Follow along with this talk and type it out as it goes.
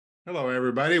Hello,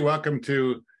 everybody. Welcome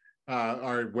to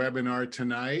our webinar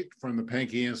tonight from the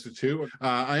Pankey Institute.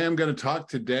 I am going to talk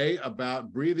today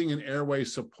about breathing and airway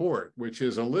support, which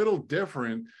is a little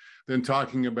different than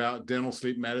talking about dental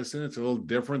sleep medicine. It's a little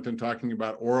different than talking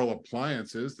about oral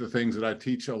appliances, the things that I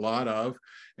teach a lot of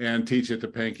and teach at the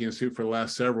Pankey Institute for the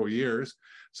last several years.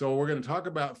 So we're going to talk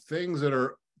about things that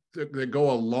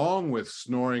go along with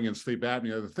snoring and sleep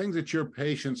apnea, the things that your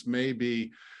patients may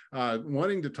be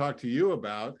wanting to talk to you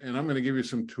about, and I'm going to give you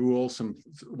some tools, some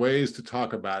ways to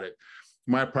talk about it.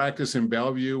 My practice in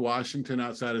Bellevue, Washington,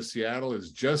 outside of Seattle,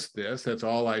 is just this. That's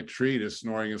all I treat is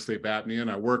snoring and sleep apnea,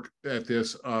 and I work at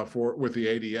this with the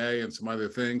ADA and some other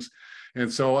things.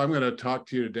 And so I'm going to talk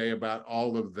to you today about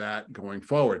all of that going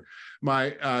forward.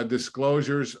 My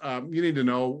disclosures, you need to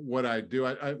know what I do.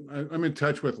 I'm in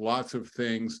touch with lots of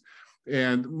things.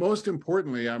 And most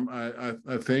importantly,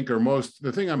 the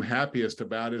thing I'm happiest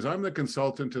about is I'm the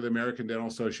consultant to the American Dental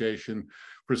Association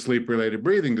for sleep-related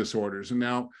breathing disorders. And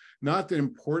now, not that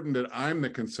important that I'm the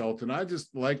consultant, I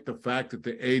just like the fact that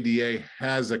the ADA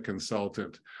has a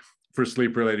consultant for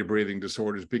sleep-related breathing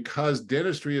disorders because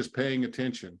dentistry is paying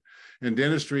attention. And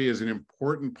dentistry is an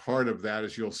important part of that,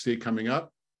 as you'll see coming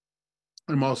up.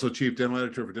 I'm also chief dental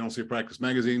editor for Dental Sleep Practice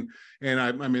Magazine, and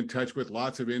I'm in touch with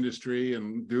lots of industry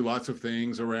and do lots of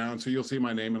things around. So you'll see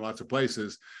my name in lots of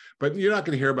places, but you're not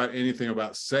going to hear about anything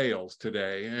about sales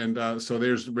today. And so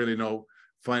there's really no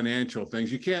financial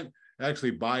things. You can't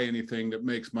actually buy anything that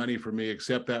makes money for me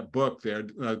except that book there,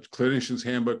 Clinician's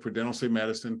Handbook for Dental Sleep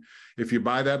Medicine. If you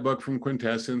buy that book from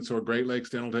Quintessence or Great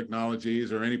Lakes Dental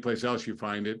Technologies or any place else you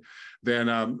find it, then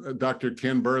Dr.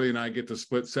 Ken Burley and I get to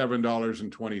split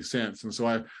 $7.20. And so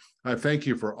I thank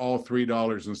you for all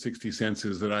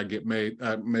 $3.60 that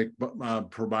I make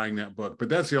for buying that book. But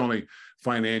that's the only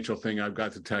financial thing I've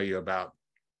got to tell you about.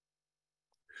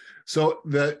 So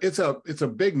it's a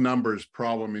big numbers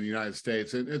problem in the United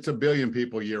States. It's 1 billion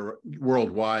people a year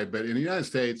worldwide, but in the United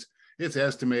States, it's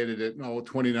estimated at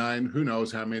 29, who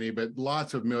knows how many, but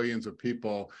lots of millions of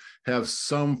people have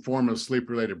some form of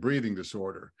sleep-related breathing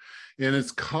disorder. And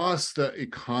it's cost the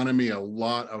economy a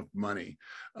lot of money.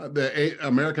 The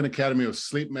American Academy of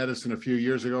Sleep Medicine a few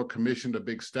years ago commissioned a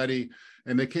big study,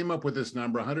 and they came up with this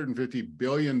number, $150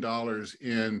 billion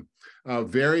in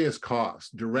various costs,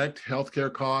 direct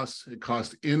healthcare costs. It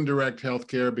costs indirect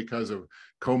healthcare because of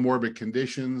comorbid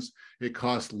conditions. It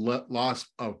costs loss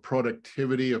of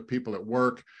productivity of people at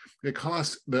work. It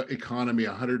costs the economy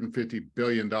 $150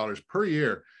 billion per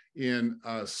year in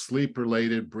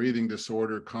sleep-related breathing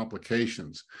disorder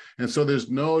complications. And so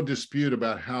there's no dispute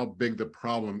about how big the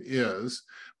problem is,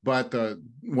 but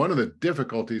one of the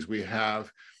difficulties we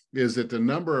have is that the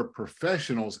number of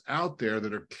professionals out there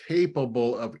that are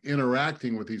capable of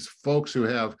interacting with these folks who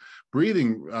have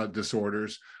breathing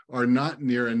disorders are not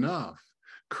near enough.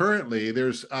 Currently,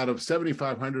 there's out of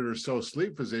 7,500 or so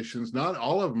sleep physicians, not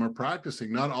all of them are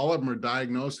practicing, not all of them are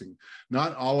diagnosing,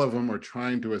 not all of them are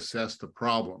trying to assess the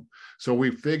problem. So we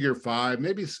figure 5,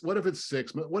 maybe what if it's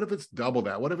 6, what if it's double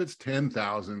that? What if it's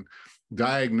 10,000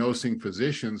 diagnosing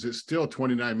physicians? It's still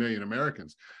 29 million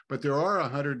Americans, but there are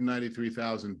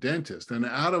 193,000 dentists. And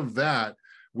out of that,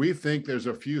 we think there's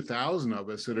a few thousand of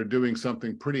us that are doing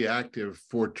something pretty active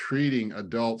for treating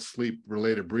adult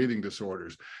sleep-related breathing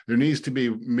disorders. There needs to be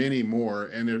many more,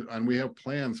 and we have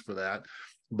plans for that,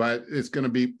 but it's going to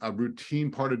be a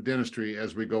routine part of dentistry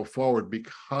as we go forward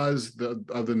because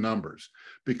of the numbers,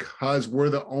 because we're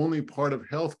the only part of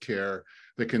healthcare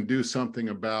that can do something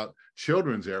about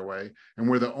children's airway, and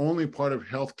we're the only part of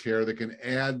healthcare that can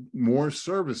add more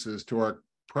services to our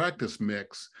practice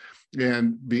mix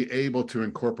and be able to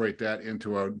incorporate that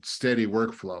into a steady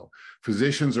workflow.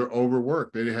 Physicians are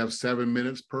overworked. They have 7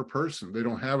 minutes per person. They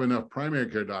don't have enough primary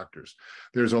care doctors.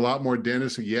 There's a lot more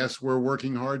dentists. Yes, we're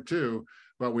working hard too,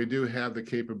 but we do have the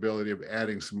capability of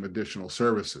adding some additional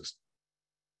services.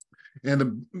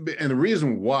 And the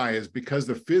reason why is because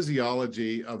the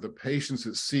physiology of the patients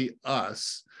that see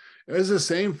us is the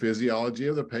same physiology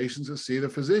of the patients that see the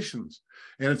physicians.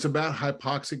 And it's about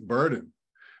hypoxic burden.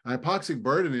 Hypoxic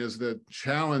burden is the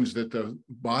challenge that the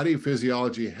body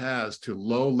physiology has to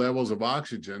low levels of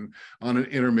oxygen on an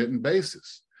intermittent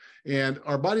basis. And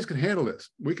our bodies can handle this.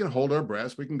 We can hold our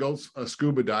breaths. We can go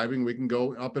scuba diving. We can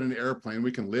go up in an airplane.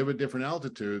 We can live at different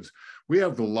altitudes. We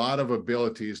have a lot of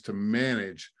abilities to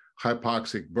manage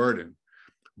hypoxic burden,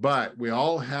 but we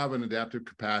all have an adaptive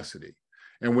capacity.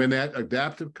 And when that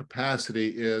adaptive capacity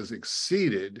is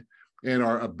exceeded and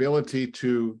our ability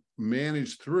to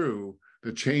manage through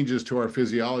the changes to our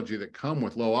physiology that come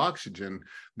with low oxygen,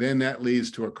 then that leads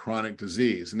to a chronic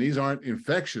disease. And these aren't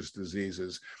infectious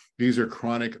diseases. These are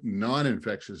chronic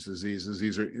non-infectious diseases.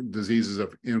 These are diseases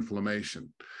of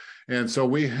inflammation. And so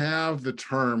we have the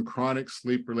term chronic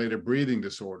sleep-related breathing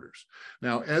disorders.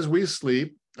 Now, as we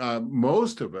sleep,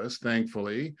 most of us,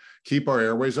 thankfully, keep our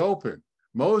airways open.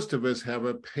 Most of us have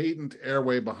a patent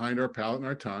airway behind our palate and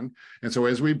our tongue. And so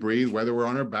as we breathe, whether we're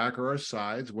on our back or our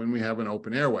sides, when we have an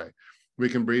open airway, we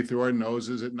can breathe through our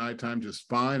noses at nighttime just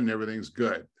fine and everything's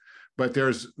good. But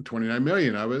there's 29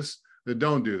 million of us that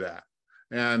don't do that.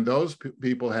 And those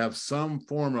people have some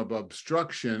form of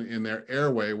obstruction in their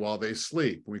airway while they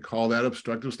sleep. We call that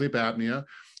obstructive sleep apnea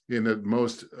in the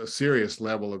most serious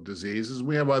level of diseases.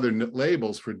 We have other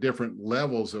labels for different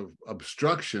levels of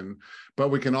obstruction, but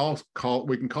we can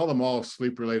call them all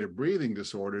sleep-related breathing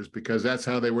disorders because that's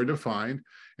how they were defined,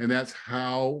 and that's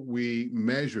how we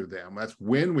measure them. That's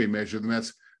when we measure them.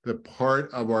 That's the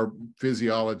part of our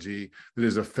physiology that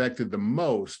is affected the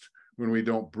most when we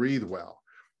don't breathe well.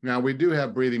 Now, we do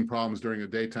have breathing problems during the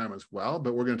daytime as well,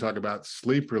 but we're going to talk about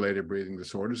sleep-related breathing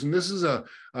disorders. And this is a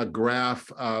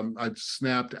graph I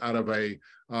snapped out of a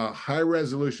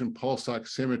high-resolution pulse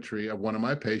oximetry of one of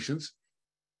my patients.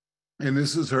 And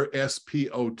this is her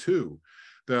SpO2.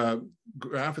 The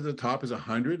graph at the top is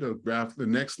 100. The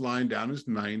next line down is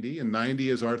 90, and 90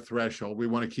 is our threshold. We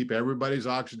want to keep everybody's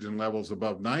oxygen levels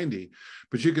above 90.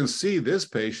 But you can see this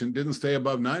patient didn't stay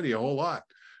above 90 a whole lot.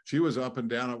 She was up and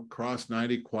down across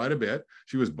 90 quite a bit.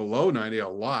 She was below 90 a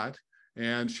lot,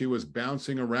 and she was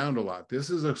bouncing around a lot.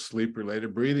 This is a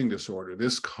sleep-related breathing disorder.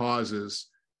 This causes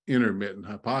intermittent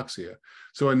hypoxia.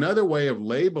 So another way of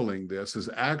labeling this is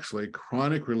actually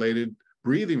chronic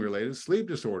breathing-related sleep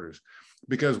disorders,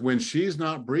 because when she's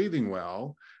not breathing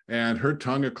well and her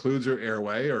tongue occludes her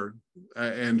airway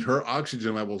and her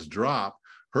oxygen levels drop,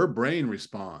 her brain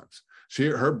responds.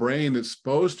 Her brain that's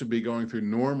supposed to be going through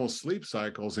normal sleep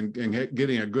cycles and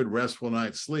getting a good restful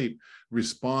night's sleep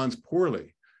responds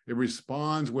poorly. It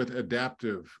responds with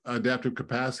adaptive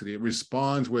capacity. It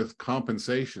responds with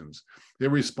compensations.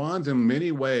 It responds in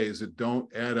many ways that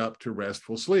don't add up to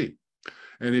restful sleep.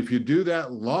 And if you do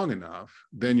that long enough,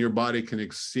 then your body can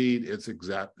exceed its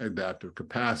adaptive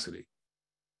capacity.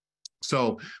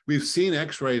 So we've seen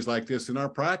x-rays like this in our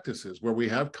practices where we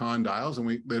have condyles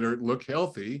that look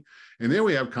healthy, and then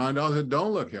we have condyles that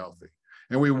don't look healthy.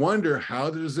 And we wonder, how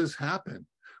does this happen?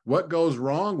 What goes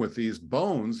wrong with these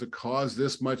bones that cause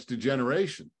this much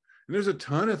degeneration? And there's a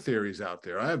ton of theories out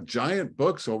there. I have giant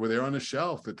books over there on the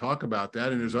shelf that talk about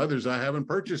that, and there's others I haven't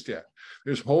purchased yet.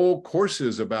 There's whole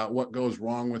courses about what goes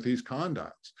wrong with these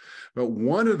condyles. But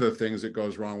one of the things that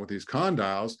goes wrong with these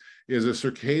condyles is a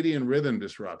circadian rhythm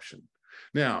disruption.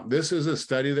 Now, this is a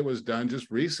study that was done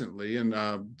just recently in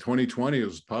 2020. It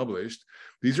was published.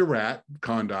 These are rat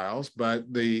condyles, but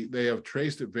they have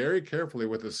traced it very carefully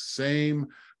with the same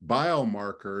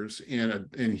biomarkers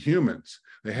in humans.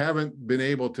 They haven't been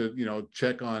able to,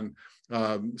 check on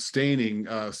staining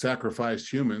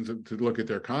sacrificed humans to look at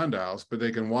their condyles, but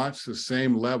they can watch the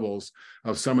same levels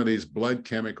of some of these blood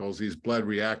chemicals, these blood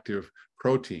reactive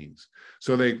proteins.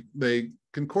 So they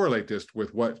can correlate this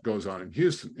with what goes on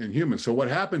in humans. So what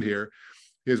happened here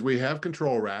is we have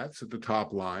control rats at the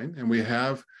top line, and we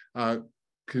have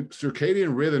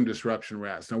circadian rhythm disruption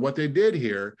rats. Now, what they did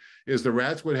here is the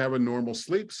rats would have a normal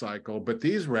sleep cycle, but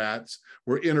these rats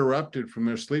were interrupted from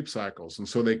their sleep cycles. And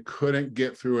so they couldn't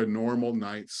get through a normal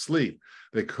night's sleep.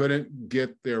 They couldn't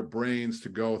get their brains to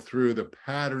go through the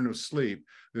pattern of sleep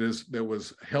that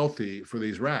was healthy for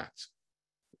these rats.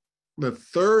 The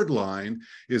third line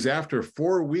is after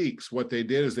 4 weeks, what they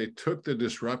did is they took the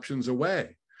disruptions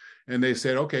away. And they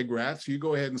said, okay, rats, you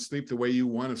go ahead and sleep the way you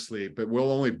want to sleep, but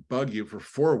we'll only bug you for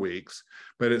 4 weeks.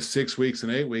 But at 6 weeks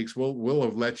and 8 weeks, we'll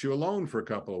have let you alone for a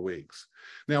couple of weeks.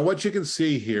 Now, what you can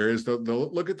see here is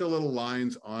look at the little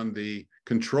lines on the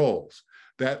controls.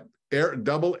 That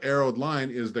double arrowed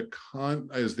line is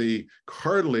the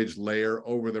cartilage layer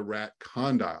over the rat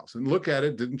condyles. And look at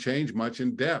it, didn't change much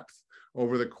in depth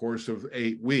over the course of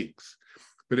 8 weeks.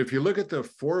 But if you look at the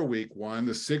 4-week one,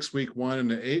 the 6-week one,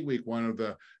 and the 8-week one of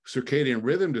the circadian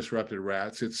rhythm disrupted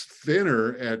rats, it's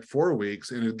thinner at 4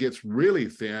 weeks, and it gets really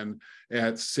thin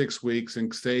at 6 weeks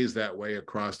and stays that way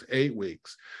across 8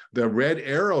 weeks. The red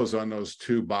arrows on those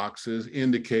two boxes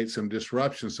indicate some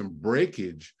disruption, some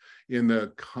breakage in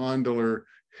the condylar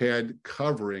head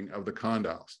covering of the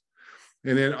condyles.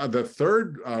 And then the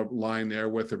third line there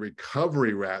with the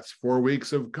recovery rats, 4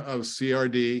 weeks of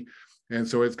CRD. And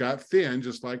so it's got thin,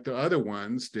 just like the other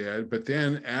ones did. But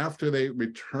then after they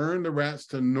returned the rats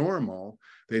to normal,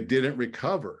 they didn't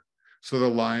recover. So the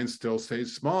line still stayed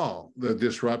small. The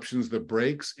disruptions, the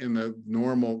breaks in the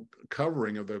normal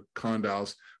covering of the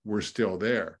condyles were still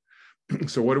there.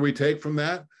 So what do we take from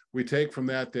that? we take from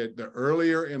that that the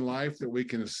earlier in life that we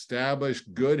can establish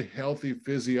good, healthy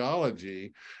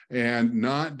physiology and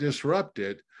not disrupt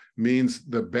it means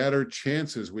the better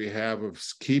chances we have of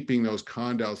keeping those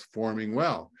condyles forming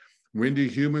well. When do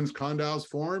humans' condyles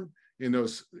form? In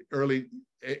those early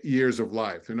years of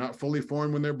life. They're not fully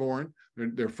formed when they're born.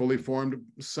 They're fully formed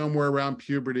somewhere around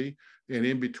puberty. And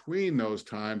in between those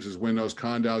times is when those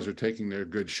condyles are taking their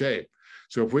good shape.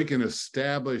 So if we can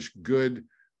establish good,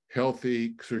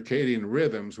 healthy circadian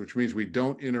rhythms, which means we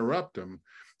don't interrupt them,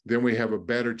 then we have a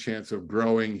better chance of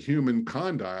growing human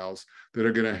condyles that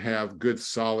are going to have good,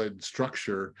 solid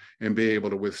structure and be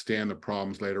able to withstand the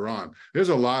problems later on. There's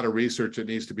a lot of research that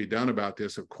needs to be done about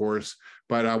this, of course,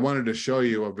 but I wanted to show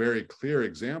you a very clear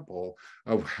example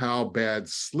of how bad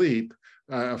sleep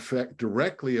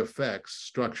directly affects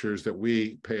structures that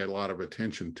we pay a lot of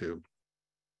attention to.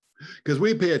 Because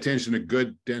we pay attention to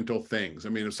good dental things. I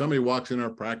mean, if somebody walks in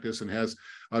our practice and has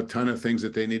a ton of things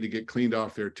that they need to get cleaned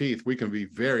off their teeth, we can be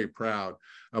very proud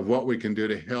of what we can do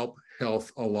to help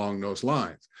health along those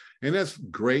lines. And that's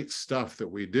great stuff that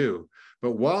we do.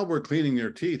 But while we're cleaning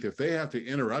their teeth, if they have to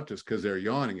interrupt us because they're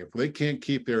yawning, if they can't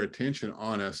keep their attention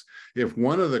on us, if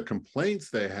one of the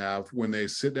complaints they have when they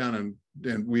sit down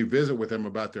and we visit with them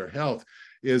about their health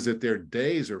is that their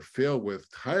days are filled with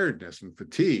tiredness and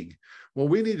fatigue, well,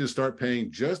 we need to start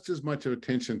paying just as much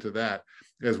attention to that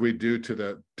as we do to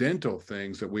the dental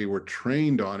things that we were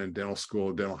trained on in dental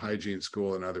school, dental hygiene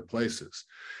school, and other places.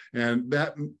 And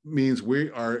that means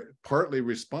we are partly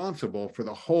responsible for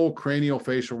the whole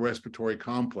craniofacial respiratory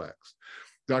complex.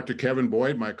 Dr. Kevin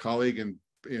Boyd, my colleague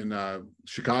in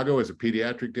Chicago, is a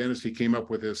pediatric dentist. He came up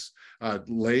with this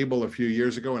label a few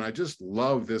years ago, and I just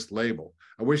love this label.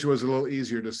 I wish it was a little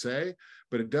easier to say,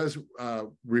 but it does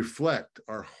reflect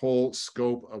our whole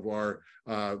scope of our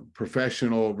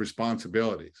professional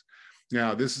responsibilities.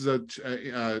 Now, this is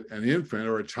an infant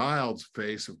or a child's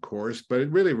face, of course, but it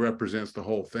really represents the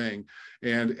whole thing.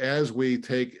 And as we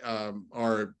take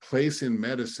our place in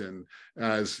medicine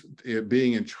as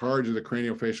being in charge of the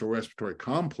craniofacial respiratory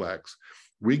complex,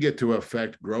 we get to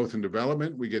affect growth and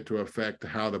development. We get to affect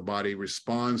how the body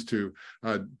responds to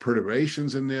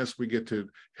perturbations in this. We get to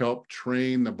help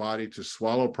train the body to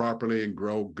swallow properly and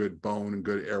grow good bone and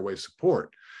good airway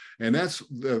support. And that's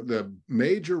the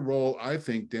major role I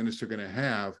think dentists are going to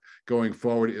have going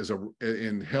forward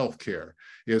in healthcare,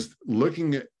 is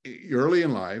looking at early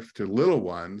in life to little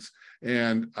ones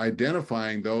and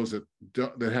identifying those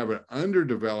that have an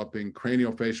underdeveloping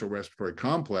craniofacial respiratory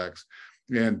complex,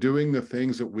 and doing the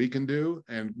things that we can do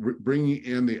and bringing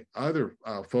in the other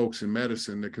folks in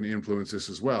medicine that can influence this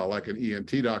as well, like an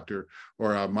ENT doctor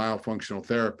or a myofunctional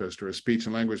therapist or a speech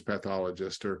and language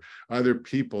pathologist or other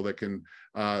people that can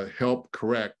help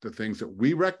correct the things that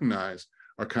we recognize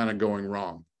are kind of going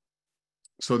wrong.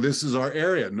 So this is our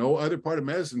area. No other part of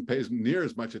medicine pays near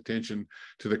as much attention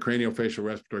to the craniofacial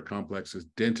respiratory complex as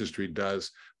dentistry does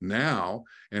now.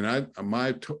 And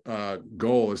my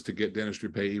goal is to get dentistry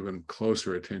to pay even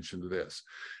closer attention to this.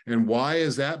 And why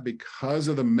is that? Because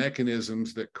of the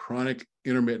mechanisms that chronic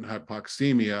intermittent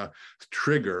hypoxemia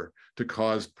trigger to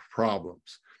cause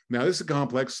problems. Now, this is a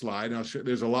complex slide, and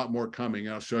there's a lot more coming,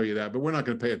 and I'll show you that, but we're not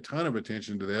going to pay a ton of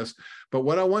attention to this. But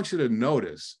what I want you to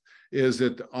notice is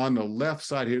that on the left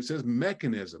side here, it says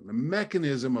mechanism. The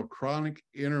mechanism of chronic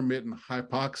intermittent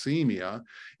hypoxemia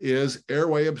is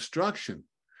airway obstruction.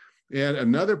 And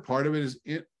another part of it is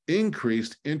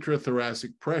increased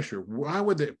intrathoracic pressure. Why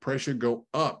would the pressure go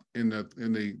up in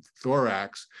the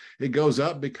thorax? It goes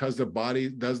up because the body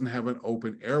doesn't have an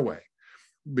open airway.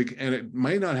 And it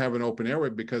may not have an open airway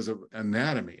because of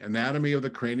anatomy of the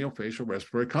craniofacial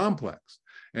respiratory complex.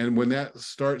 And when that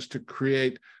starts to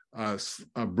create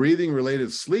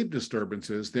breathing-related sleep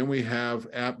disturbances, then we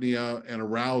have apnea and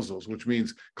arousals, which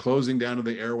means closing down of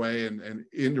the airway and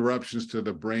interruptions to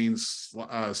the brain's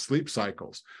sleep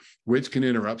cycles, which can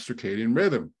interrupt circadian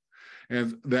rhythm.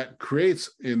 And that creates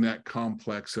in that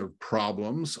complex of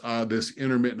problems, this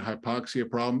intermittent hypoxia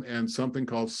problem and something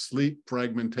called sleep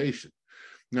fragmentation.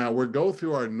 Now, we go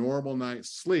through our normal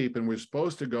night's sleep, and we're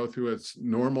supposed to go through its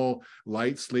normal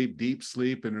light sleep, deep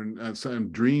sleep, and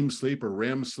some dream sleep or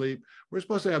REM sleep. We're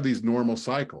supposed to have these normal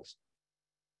cycles.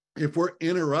 If we're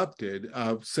interrupted,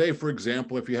 say, for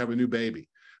example, if you have a new baby,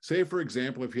 say, for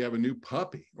example, if you have a new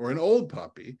puppy or an old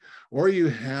puppy, or you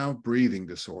have breathing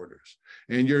disorders,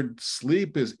 and your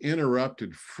sleep is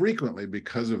interrupted frequently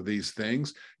because of these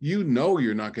things, you know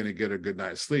you're not going to get a good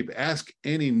night's sleep. Ask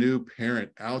any new parent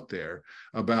out there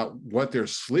about what their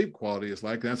sleep quality is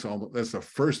like. That's the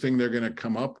first thing they're going to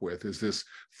come up with, is this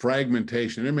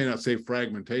fragmentation. They may not say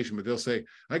fragmentation, but they'll say,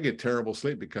 I get terrible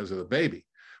sleep because of the baby.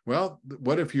 Well,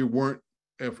 what if you weren't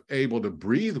able to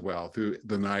breathe well through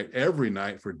the night, every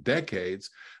night for decades?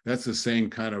 That's the same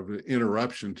kind of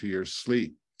interruption to your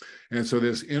sleep. And so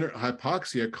this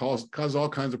hypoxia causes all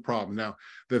kinds of problems. Now,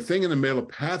 the thing in the middle,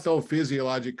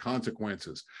 pathophysiologic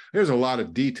consequences, there's a lot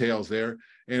of details there.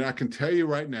 And I can tell you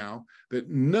right now that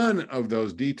none of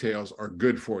those details are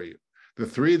good for you. The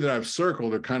three that I've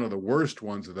circled are kind of the worst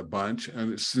ones of the bunch.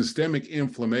 And systemic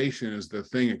inflammation is the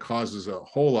thing that causes a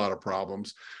whole lot of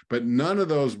problems. But none of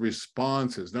those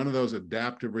responses, none of those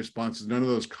adaptive responses, none of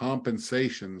those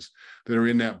compensations that are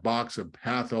in that box of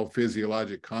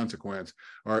pathophysiologic consequence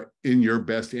are in your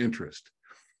best interest.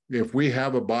 If we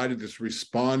have a body that's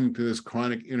responding to this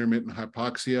chronic intermittent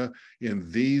hypoxia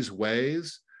in these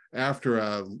ways,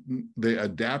 after the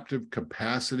adaptive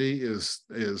capacity is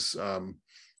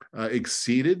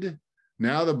exceeded,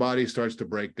 now the body starts to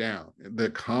break down. The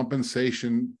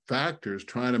compensation factors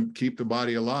trying to keep the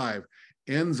body alive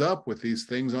ends up with these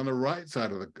things on the right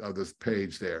side of this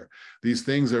page there. These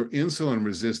things are insulin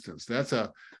resistance. That's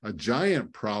a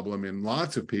giant problem in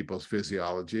lots of people's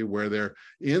physiology, where their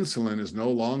insulin is no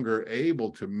longer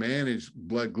able to manage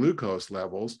blood glucose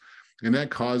levels. And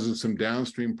that causes some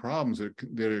downstream problems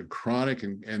that are chronic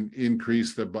and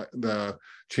increase the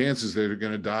chances that they're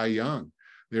going to die young.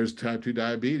 There's type 2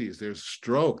 diabetes, there's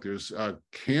stroke, there's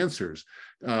cancers,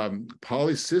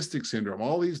 polycystic syndrome,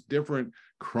 all these different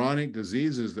chronic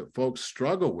diseases that folks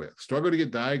struggle with, struggle to get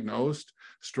diagnosed,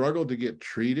 struggle to get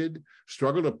treated,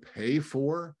 struggle to pay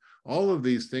for. All of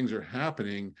these things are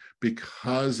happening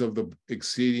because of the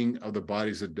exceeding of the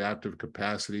body's adaptive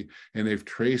capacity, and they've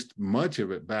traced much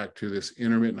of it back to this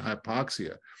intermittent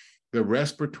hypoxia. The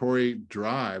respiratory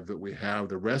drive that we have,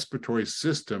 the respiratory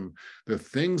system, the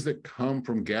things that come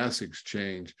from gas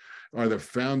exchange are the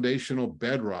foundational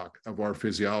bedrock of our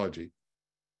physiology.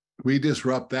 We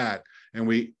disrupt that and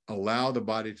we allow the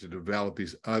body to develop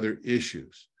these other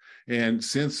issues. And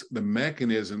since the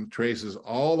mechanism traces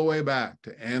all the way back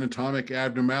to anatomic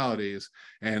abnormalities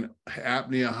and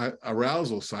apnea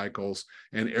arousal cycles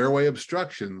and airway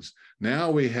obstructions,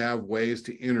 now we have ways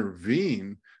to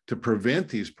intervene to prevent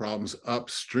these problems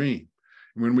upstream.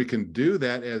 And when we can do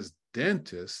that as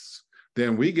dentists,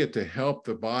 then we get to help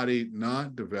the body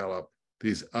not develop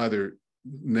these other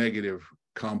negative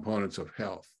components of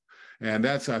health. And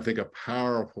that's, I think, a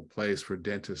powerful place for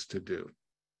dentists to do.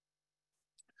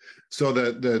 So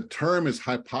the term is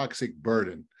hypoxic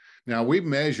burden. Now, we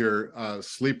measure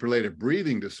sleep-related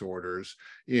breathing disorders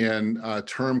in a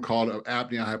term called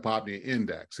apnea-hypopnea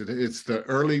index. It's the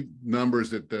early numbers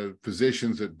that the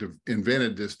physicians that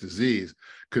invented this disease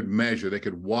could measure. They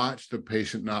could watch the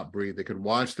patient not breathe. They could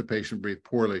watch the patient breathe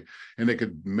poorly, and they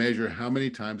could measure how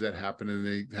many times that happened, and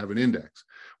they have an index.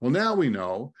 Well, now we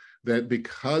know that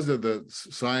because of the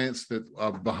science that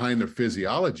behind the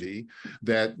physiology,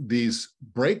 that these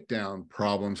breakdown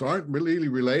problems aren't really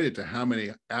related to how many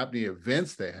apnea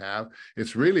events they have.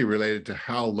 It's really related to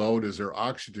how low does their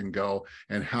oxygen go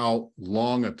and how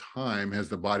long a time has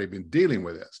the body been dealing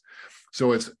with this.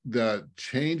 So it's the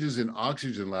changes in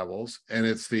oxygen levels and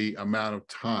it's the amount of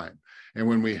time. And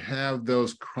when we have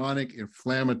those chronic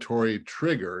inflammatory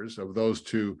triggers of those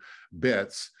two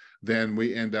bits, then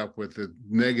we end up with the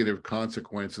negative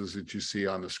consequences that you see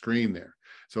on the screen there.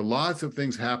 So lots of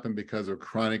things happen because of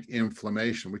chronic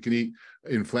inflammation. We can eat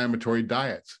inflammatory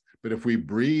diets, but if we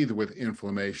breathe with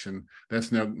inflammation,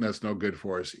 that's no good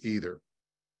for us either.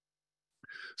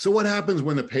 So what happens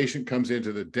when the patient comes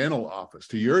into the dental office,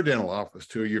 to your dental office,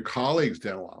 to your colleague's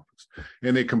dental office,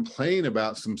 and they complain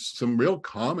about some real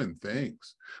common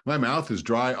things? My mouth is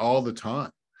dry all the time.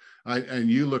 And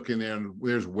you look in there and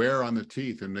there's wear on the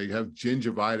teeth and they have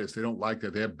gingivitis. They don't like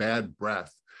that. They have bad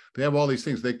breath. They have all these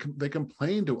things. They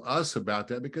complain to us about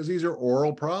that because these are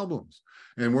oral problems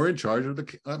and we're in charge of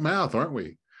the mouth, aren't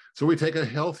we? So we take a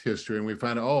health history and we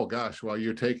find out, oh gosh, well,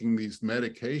 you're taking these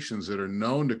medications that are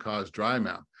known to cause dry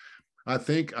mouth. I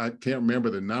think, I can't remember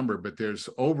the number, but there's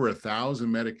over 1,000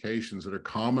 medications that are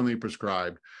commonly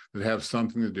prescribed that have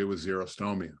something to do with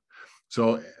xerostomia.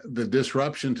 So the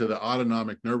disruption to the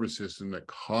autonomic nervous system that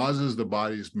causes the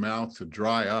body's mouth to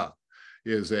dry up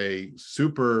is a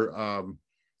super,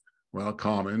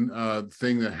 common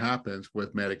thing that happens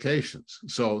with medications.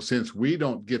 So since we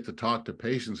don't get to talk to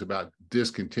patients about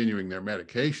discontinuing their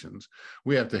medications,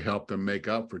 we have to help them make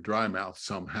up for dry mouth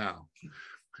somehow.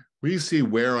 We see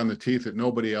wear on the teeth that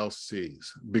nobody else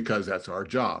sees because that's our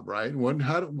job, right?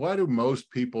 Why do most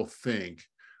people think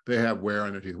they have wear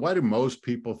on their teeth? Why do most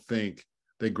people think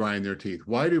they grind their teeth?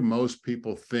 Why do most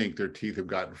people think their teeth have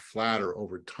gotten flatter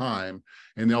over time?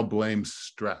 And they'll blame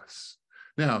stress.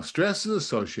 Now, stress is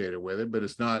associated with it, but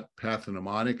it's not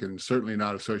pathognomonic and certainly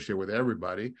not associated with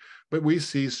everybody. But we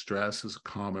see stress as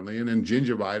commonly, and then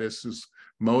gingivitis is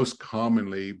most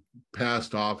commonly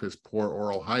passed off as poor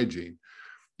oral hygiene.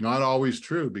 Not always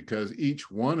true, because each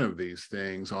one of these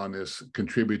things on this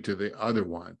contribute to the other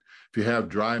one. If you have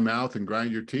dry mouth and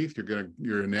grind your teeth,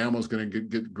 your enamel is going to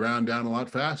get ground down a lot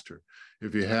faster.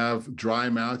 If you have dry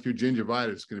mouth, your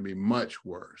gingivitis is going to be much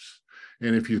worse.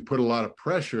 And if you put a lot of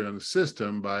pressure on the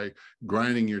system by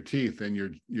grinding your teeth,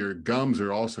 then your gums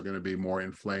are also going to be more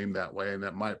inflamed that way, and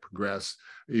that might progress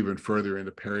even further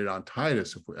into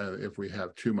periodontitis if we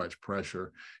have too much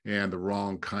pressure and the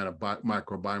wrong kind of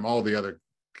microbiome, all the other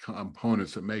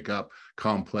components that make up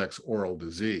complex oral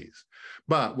disease.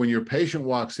 But when your patient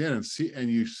walks in and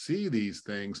you see these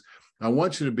things, I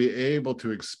want you to be able to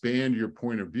expand your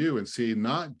point of view and see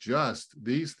not just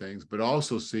these things, but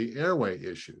also see airway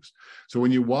issues. So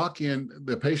when you walk in,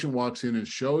 the patient walks in and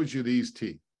shows you these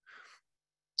teeth.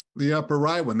 The upper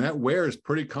right one, that wear is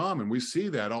pretty common. We see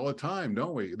that all the time,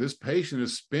 don't we? This patient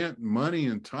has spent money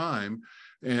and time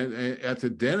and at the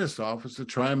dentist's office to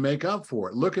try and make up for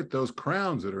it. Look at those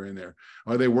crowns that are in there.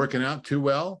 Are they working out too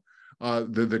well?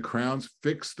 Did the crowns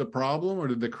fix the problem, or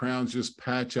did the crowns just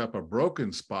patch up a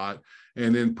broken spot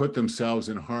and then put themselves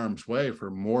in harm's way for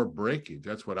more breakage?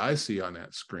 That's what I see on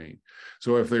that screen.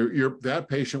 So if that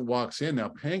patient walks in, now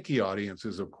Pankey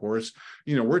audiences, of course,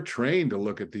 we're trained to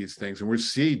look at these things and we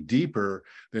see deeper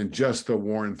than just the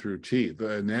worn through teeth,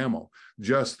 the enamel,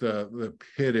 just the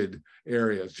pitted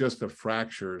areas, just the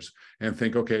fractures, and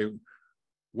think, okay,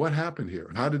 what happened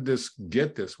here? How did this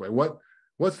get this way?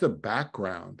 What's the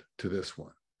background to this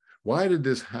one? Why did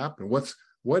this happen?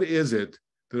 What is it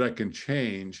that I can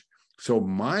change so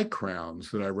my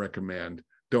crowns that I recommend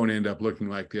don't end up looking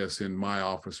like this in my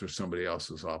office or somebody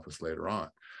else's office later on?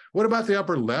 What about the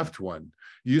upper left one?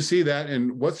 You see that,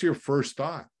 and what's your first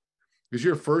thought? Is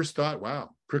your first thought,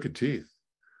 wow, crooked teeth?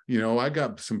 I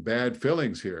got some bad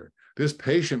fillings here. This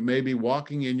patient may be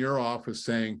walking in your office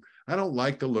saying, I don't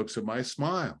like the looks of my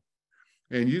smile.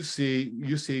 And you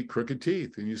see crooked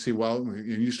teeth, and you see, and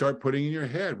you start putting in your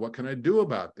head, what can I do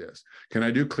about this? Can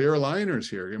I do clear aligners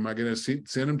here? Am I going to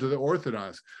send them to the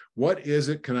orthodontist? What is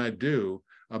it can I do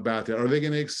about that? Are they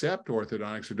going to accept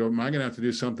orthodontics, or am I going to have to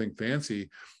do something fancy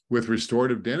with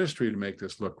restorative dentistry to make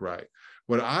this look right?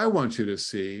 What I want you to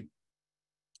see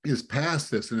is past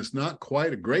this, and it's not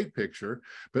quite a great picture,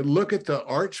 but look at the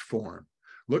arch form.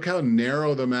 Look how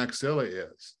narrow the maxilla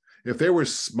is. If they were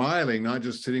smiling, not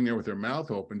just sitting there with their mouth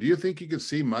open, do you think you could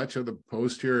see much of the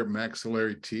posterior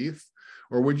maxillary teeth?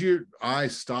 Or would your eye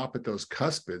stop at those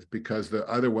cuspids because the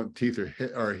other teeth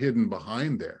are hidden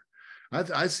behind there?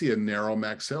 I see a narrow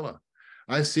maxilla.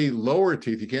 I see lower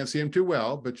teeth. You can't see them too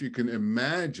well, but you can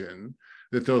imagine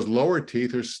that those lower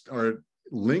teeth are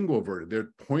linguoverted.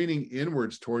 They're pointing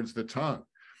inwards towards the tongue.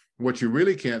 What you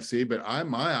really can't see, but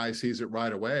my eye sees it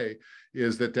right away,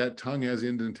 is that tongue has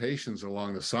indentations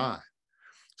along the side.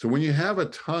 So when you have a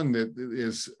tongue that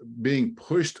is being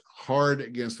pushed hard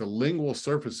against the lingual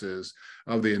surfaces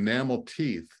of the enamel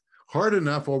teeth, hard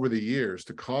enough over the years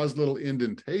to cause little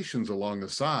indentations along the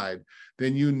side,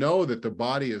 then you know that the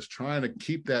body is trying to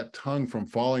keep that tongue from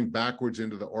falling backwards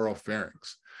into the oral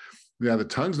pharynx. Now, the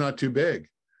tongue's not too big.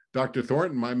 Dr.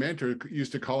 Thornton, my mentor,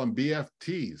 used to call them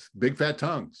BFTs, big fat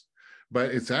tongues.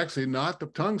 But it's actually not the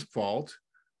tongue's fault.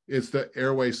 It's the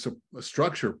airway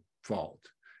structure fault.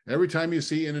 Every time you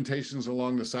see indentations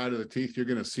along the side of the teeth, you're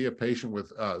going to see a patient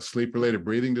with sleep-related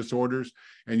breathing disorders,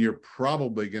 and you're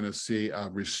probably going to see a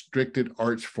restricted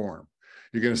arch form.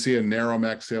 You're going to see a narrow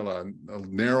maxilla, a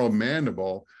narrow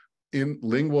mandible, in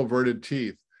lingual-verted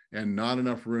teeth, and not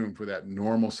enough room for that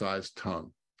normal-sized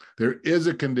tongue. There is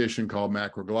a condition called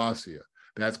macroglossia.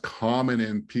 That's common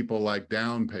in people like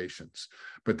Down patients,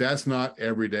 but that's not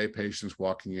everyday patients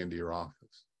walking into your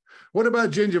office. What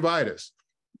about gingivitis?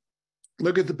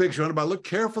 Look at the picture on the bottom. Look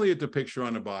carefully at the picture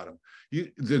on the bottom.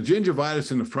 The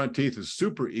gingivitis in the front teeth is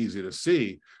super easy to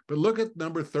see, but look at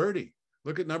number 30.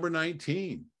 Look at number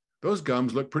 19. Those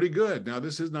gums look pretty good. Now,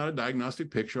 this is not a diagnostic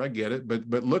picture, I get it,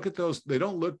 but look at those. They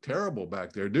don't look terrible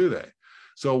back there, do they?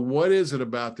 So what is it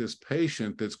about this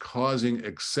patient that's causing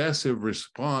excessive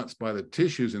response by the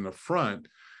tissues in the front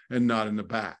and not in the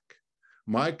back?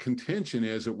 My contention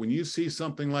is that when you see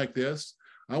something like this,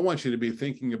 I want you to be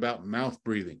thinking about mouth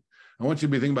breathing. I want you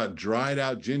to be thinking about dried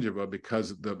out gingiva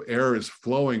because the air is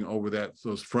flowing over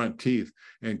those front teeth,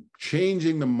 and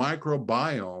changing the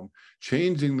microbiome,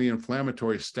 changing the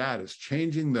inflammatory status,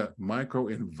 changing the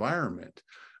microenvironment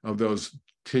of those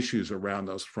tissues around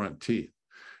those front teeth.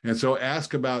 And so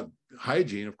ask about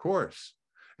hygiene, of course.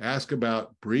 Ask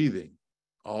about breathing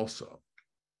also.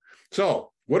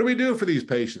 So what do we do for these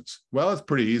patients? Well, it's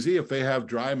pretty easy. If they have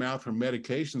dry mouth from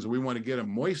medications and we want to get them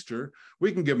moisture,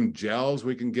 we can give them gels.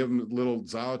 We can give them little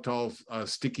xylitol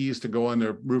stickies to go on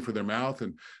the roof of their mouth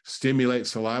and stimulate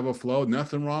saliva flow.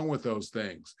 Nothing wrong with those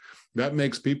things. That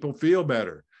makes people feel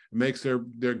better. It makes their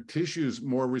tissues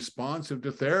more responsive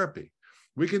to therapy.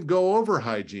 We can go over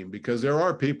hygiene because there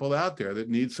are people out there that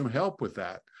need some help with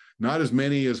that. Not as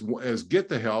many as get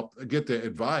the help, get the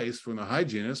advice from the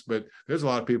hygienist, but there's a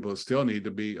lot of people that still need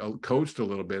to be coached a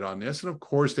little bit on this. And of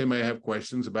course, they may have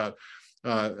questions about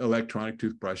electronic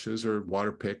toothbrushes or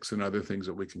water picks and other things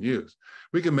that we can use.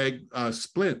 We can make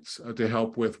splints to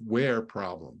help with wear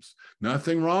problems.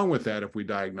 Nothing wrong with that if we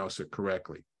diagnose it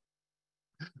correctly.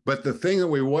 But the thing that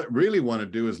we really want to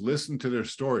do is listen to their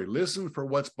story. Listen for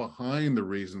what's behind the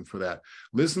reason for that.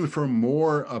 Listen for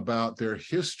more about their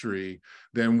history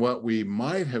than what we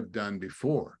might have done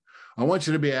before. I want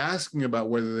you to be asking about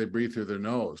whether they breathe through their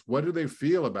nose. What do they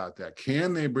feel about that?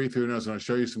 Can they breathe through their nose? And I'll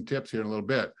show you some tips here in a little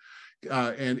bit.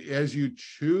 And as you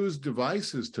choose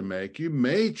devices to make, you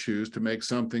may choose to make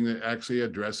something that actually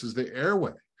addresses the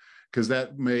airway, because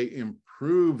that may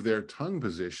improve their tongue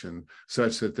position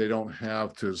such that they don't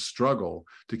have to struggle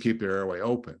to keep their airway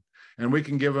open. And we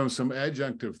can give them some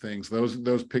adjunctive things.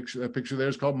 That picture there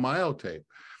is called myotape.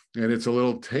 And it's a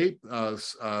little tape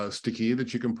sticky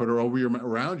that you can put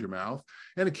around your mouth,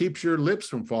 and it keeps your lips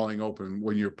from falling open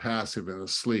when you're passive and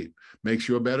asleep. Makes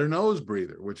you a better nose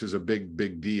breather, which is a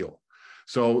big deal.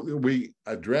 So we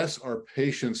address our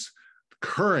patients'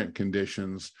 current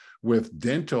conditions with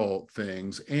dental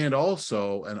things and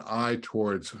also an eye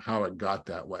towards how it got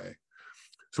that way.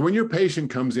 So when your patient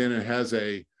comes in and has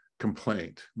a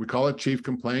complaint, we call it chief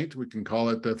complaint, we can call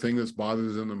it the thing that's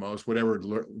bothers them the most, whatever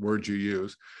word you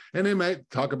use, and they might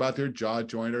talk about their jaw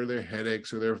joint or their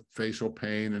headaches or their facial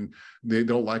pain, and they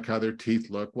don't like how their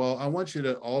teeth look. Well, I want you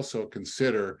to also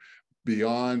consider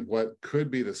beyond what could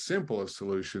be the simplest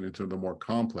solution into the more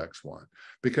complex one,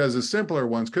 because the simpler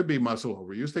ones could be muscle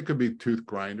overuse. They could be tooth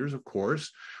grinders, of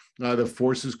course. The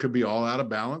forces could be all out of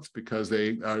balance because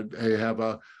they have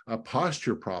a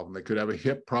posture problem. They could have a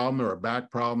hip problem or a back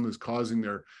problem that's causing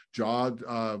their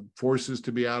jaw forces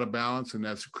to be out of balance, and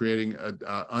that's creating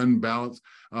unbalanced,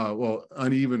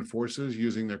 uneven forces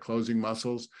using their closing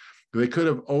muscles. They could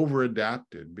have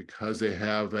over-adapted because they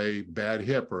have a bad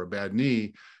hip or a bad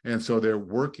knee, and so they're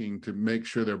working to make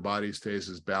sure their body stays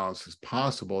as balanced as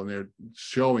possible, and they're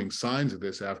showing signs of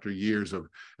this after years of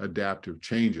adaptive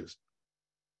changes.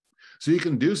 So you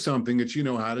can do something that you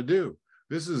know how to do.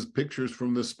 This is pictures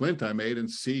from the splint I made in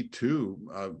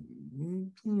C2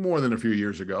 more than a few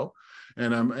years ago.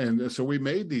 And so we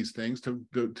made these things to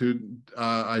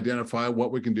identify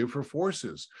what we can do for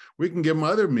forces. We can give them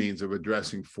other means of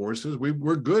addressing forces.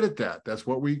 We're good at that. That's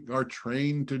what we are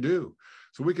trained to do.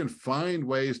 So we can find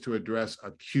ways to address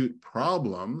acute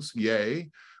problems, yay,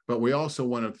 but we also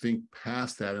want to think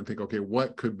past that and think, okay,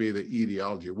 what could be the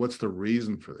etiology? What's the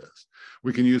reason for this?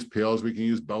 We can use pills, we can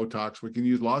use Botox, we can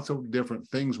use lots of different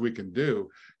things we can do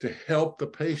to help the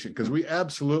patient, because we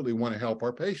absolutely want to help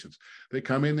our patients. They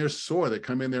come in, they're sore, they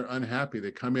come in, they're unhappy,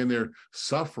 they come in, they're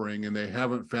suffering, and they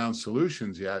haven't found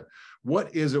solutions yet.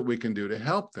 What is it we can do to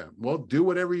help them? Well, do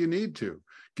whatever you need to.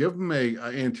 Give them an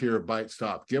anterior bite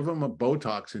stop. Give them a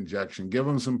Botox injection. Give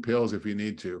them some pills if you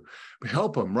need to.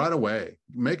 Help them right away.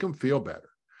 Make them feel better.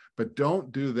 But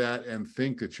don't do that and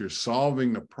think that you're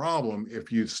solving the problem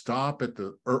if you stop at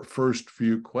the first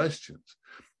few questions,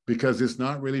 because it's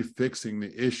not really fixing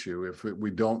the issue if we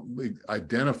don't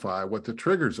identify what the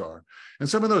triggers are. And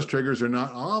some of those triggers are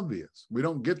not obvious. We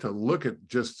don't get to look at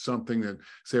just something that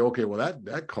say, okay, well,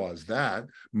 that caused that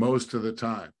most of the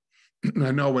time.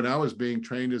 I know when I was being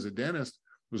trained as a dentist,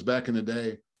 it was back in the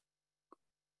day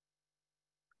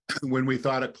when we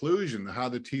thought occlusion, how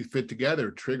the teeth fit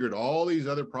together, triggered all these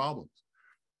other problems.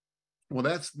 Well,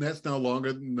 that's no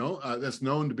longer that's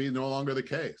known to be no longer the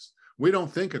case. We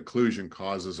don't think occlusion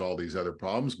causes all these other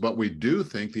problems, but we do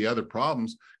think the other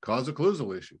problems cause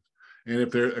occlusal issues. And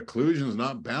if their occlusion is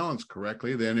not balanced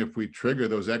correctly, then if we trigger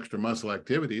those extra muscle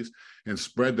activities and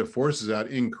spread the forces out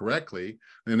incorrectly,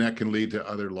 then that can lead to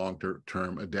other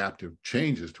long-term adaptive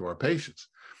changes to our patients.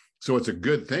 So it's a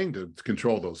good thing to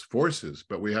control those forces,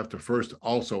 but we have to first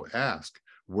also ask,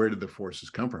 where did the forces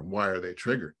come from? Why are they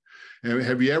triggered? And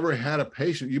have you ever had a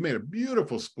patient, you made a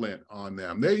beautiful splint on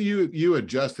them, you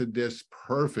adjusted this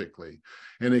perfectly,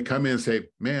 and they come in and say,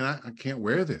 man, I can't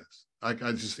wear this.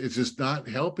 It's just not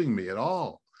helping me at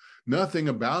all. Nothing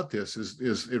about this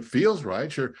it feels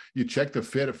right. Sure, you check the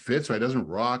fit, it fits right, it doesn't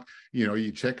rock.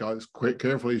 You check out as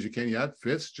carefully as you can. Yeah, it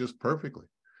fits just perfectly,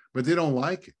 but they don't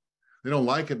like it. They don't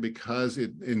like it because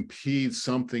it impedes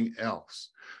something else.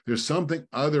 There's something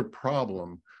other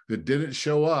problem that didn't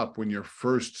show up when your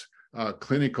first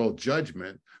clinical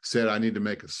judgment said, I need to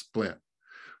make a splint.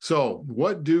 So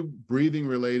what do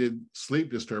breathing-related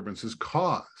sleep disturbances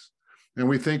cause? And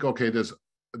we think, okay, does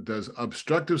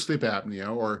obstructive sleep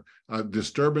apnea or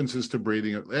disturbances to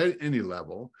breathing at any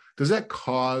level, does that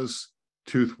cause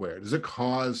tooth wear? Does it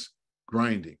cause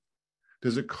grinding?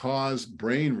 Does it cause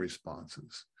brain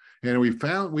responses? And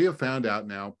we have found out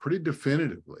now pretty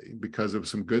definitively, because of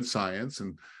some good science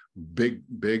and big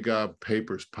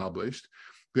papers published,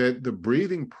 that the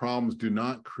breathing problems do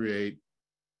not create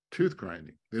tooth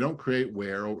grinding. They don't create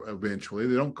wear eventually.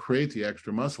 They don't create the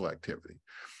extra muscle activity.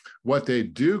 What they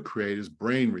do create is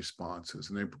brain responses.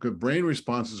 And because brain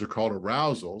responses are called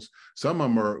arousals. Some of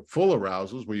them are full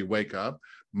arousals where you wake up.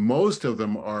 Most of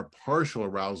them are partial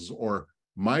arousals or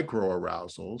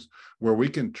microarousals, where we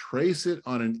can trace it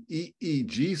on an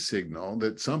EEG signal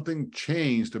that something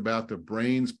changed about the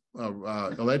brain's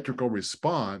electrical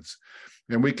response,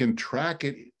 and we can track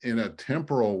it in a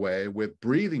temporal way with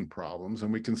breathing problems,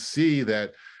 and we can see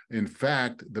that, in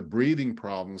fact, the breathing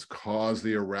problems cause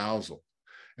the arousal.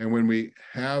 And when we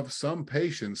have some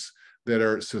patients that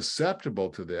are susceptible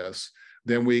to this,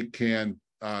 then we can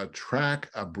track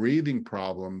a breathing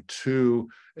problem to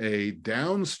a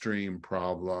downstream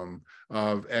problem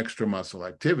of extra muscle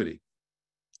activity.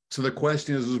 So the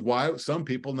question is why some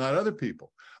people, not other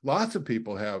people? Lots of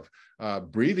people have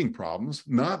breathing problems.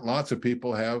 Not lots of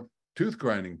people have tooth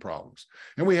grinding problems.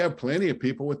 And we have plenty of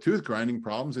people with tooth grinding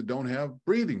problems that don't have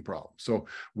breathing problems. So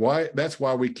that's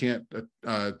why we can't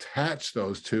attach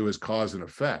those two as cause and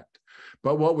effect.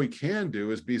 But what we can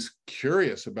do is be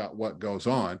curious about what goes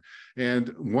on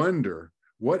and wonder,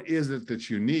 what is it that's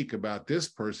unique about this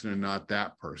person and not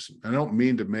that person? I don't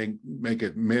mean to make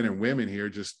it men and women here,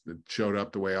 just it showed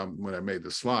up the way when I made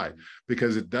the slide,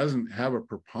 because it doesn't have a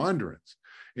preponderance.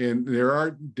 And there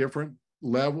are different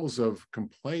levels of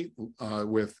complaint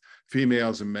with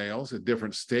females and males at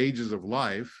different stages of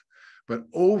life. But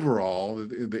overall,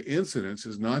 the incidence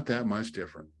is not that much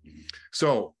different.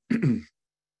 So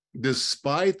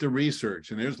despite the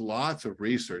research, and there's lots of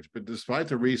research, but despite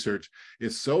the research,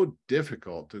 it's so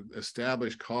difficult to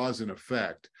establish cause and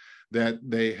effect that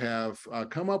they have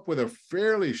come up with a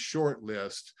fairly short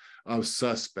list of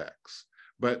suspects.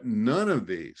 But none of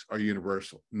these are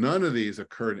universal. None of these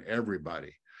occur in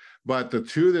everybody. But the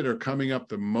two that are coming up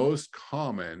the most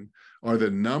common are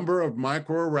the number of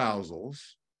microarousals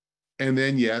and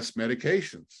then, yes,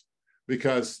 medications,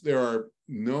 because there are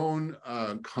known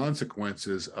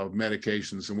consequences of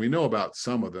medications, and we know about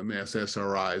some of them,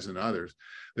 SSRIs and others,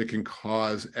 that can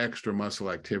cause extra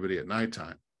muscle activity at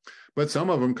nighttime. But some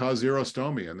of them cause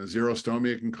xerostomia, and the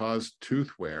xerostomia can cause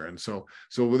tooth wear. And so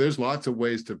there's lots of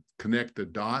ways to connect the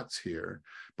dots here.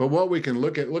 But what we can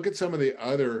look at some of the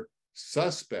other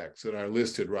suspects that are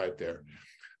listed right there.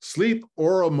 Sleep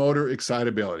oromotor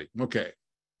excitability. Okay.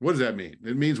 What does that mean?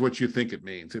 It means what you think it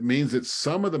means. It means that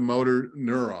some of the motor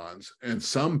neurons and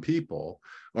some people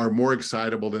are more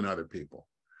excitable than other people.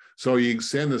 So you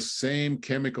send the same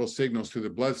chemical signals through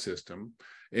the blood system,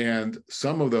 and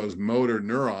some of those motor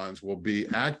neurons will be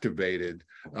activated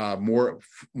more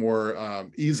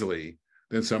easily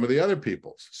than some of the other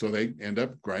people's. So they end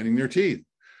up grinding their teeth.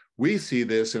 We see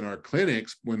this in our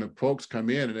clinics when the folks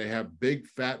come in and they have big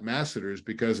fat masseters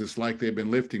because it's like they've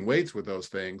been lifting weights with those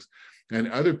things. And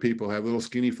other people have little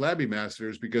skinny flabby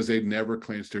masseters because they've never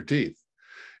clenched their teeth.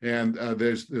 And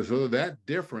so that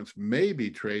difference may be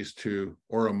traced to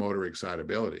oromotor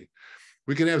excitability.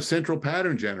 We can have central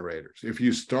pattern generators. If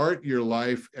you start your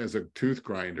life as a tooth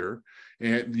grinder,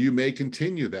 and you may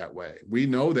continue that way. We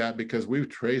know that because we've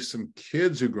traced some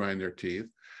kids who grind their teeth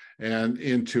and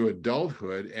into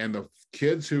adulthood, and the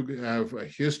kids who have a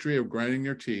history of grinding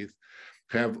their teeth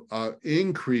have an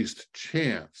increased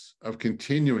chance of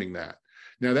continuing that.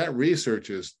 Now, that research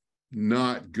is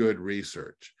not good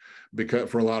research because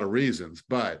for a lot of reasons,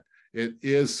 but it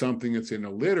is something that's in the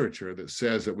literature that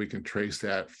says that we can trace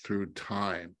that through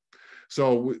time.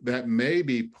 So that may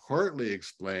be partly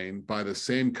explained by the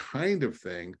same kind of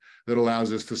thing that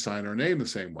allows us to sign our name the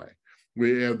same way.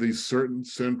 We have these certain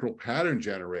central pattern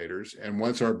generators, and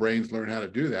once our brains learn how to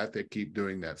do that, they keep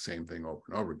doing that same thing over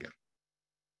and over again.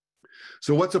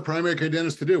 So what's a primary care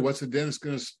dentist to do? What's the dentist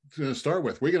going to start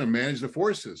with? We're going to manage the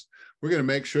forces. We're going to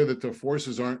make sure that the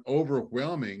forces aren't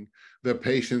overwhelming the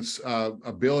patient's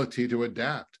ability to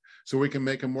adapt, so we can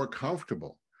make them more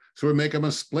comfortable. So we make them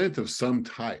a splint of some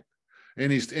type.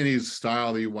 any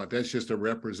style that you want. That's just a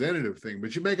representative thing,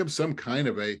 but you make them some kind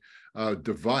of a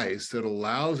device that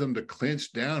allows them to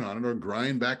clinch down on it or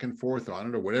grind back and forth on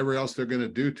it or whatever else they're going to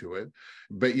do to it.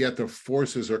 But yet the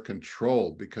forces are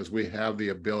controlled because we have the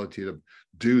ability to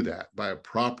do that by a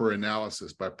proper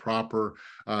analysis, by proper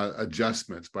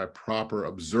adjustments, by proper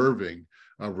observing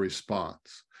of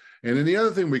response. And then the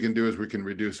other thing we can do is we can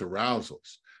reduce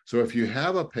arousals. So if you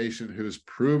have a patient who's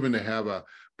proven to have a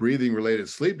breathing related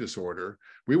sleep disorder,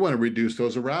 we want to reduce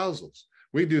those arousals.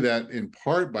 We do that in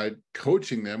part by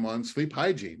coaching them on sleep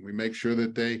hygiene. We make sure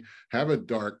that they have a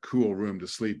dark, cool room to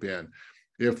sleep in.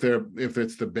 If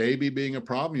it's the baby being a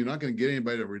problem, you're not going to get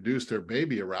anybody to reduce their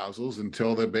baby arousals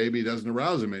until the baby doesn't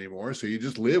arouse them anymore. So you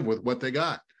just live with what they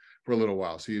got for a little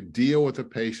while. So you deal with the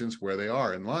patients where they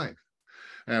are in life.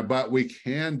 But we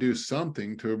can do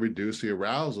something to reduce the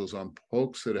arousals on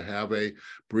folks that have a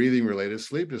breathing related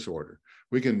sleep disorder.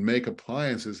 We can make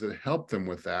appliances that help them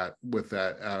with those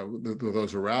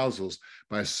arousals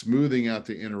by smoothing out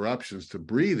the interruptions to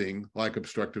breathing, like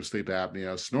obstructive sleep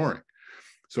apnea, snoring.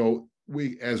 So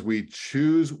as we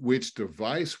choose which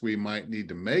device we might need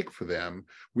to make for them,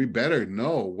 we better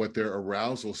know what their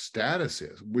arousal status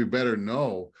is. We better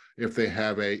know if they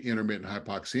have a intermittent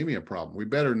hypoxemia problem. We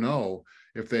better know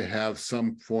if they have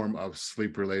some form of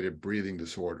sleep-related breathing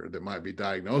disorder that might be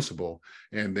diagnosable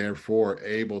and therefore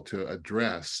able to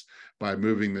address by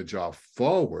moving the jaw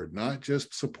forward, not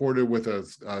just supported with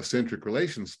a centric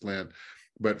relation splint,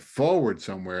 but forward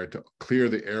somewhere to clear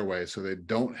the airway so they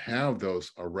don't have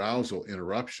those arousal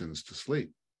interruptions to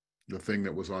sleep, the thing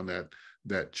that was on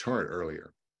that chart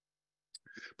earlier.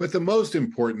 But the most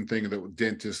important thing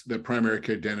that primary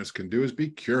care dentists can do is be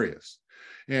curious.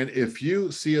 And if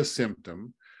you see a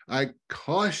symptom, I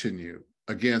caution you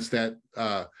against that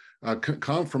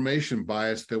confirmation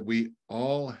bias that we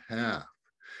all have.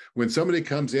 When somebody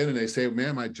comes in and they say,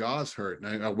 man, my jaw's hurt,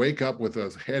 and I wake up with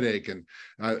a headache,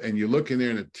 and you look in there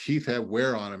and the teeth have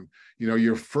wear on them,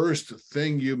 your first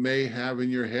thing you may have in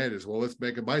your head is, well, let's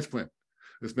make a bite splint.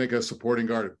 Let's make a supporting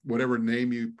guard, whatever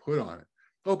name you put on it.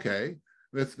 Okay,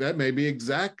 that may be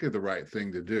exactly the right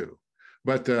thing to do.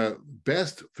 But the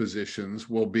best physicians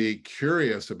will be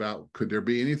curious about, could there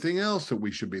be anything else that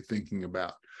we should be thinking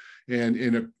about? And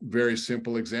in a very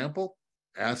simple example,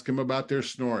 ask them about their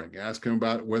snoring. Ask them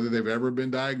about whether they've ever been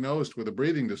diagnosed with a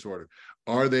breathing disorder.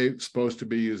 Are they supposed to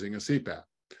be using a CPAP?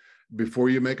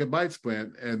 Before you make a bite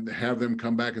splint, and have them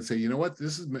come back and say, you know what,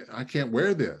 I can't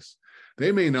wear this.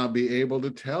 They may not be able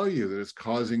to tell you that it's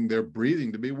causing their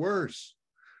breathing to be worse,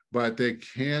 but they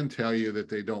can tell you that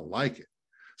they don't like it.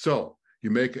 So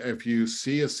if you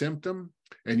see a symptom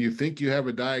and you think you have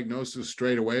a diagnosis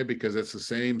straight away because it's the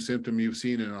same symptom you've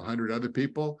seen in 100 other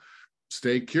people,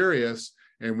 stay curious.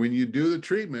 And when you do the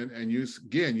treatment, and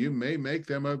you may make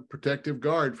them a protective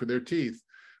guard for their teeth,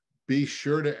 be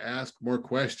sure to ask more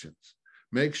questions.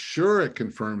 Make sure it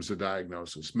confirms the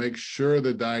diagnosis. Make sure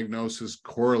the diagnosis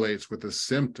correlates with the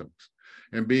symptoms.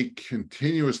 And be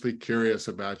continuously curious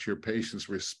about your patient's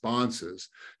responses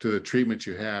to the treatment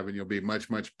you have, and you'll be much,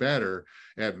 much better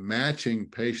at matching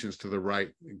patients to the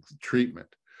right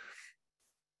treatment.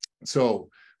 So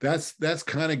that's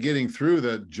kind of getting through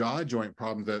the jaw joint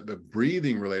problems, the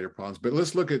breathing related problems. But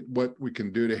let's look at what we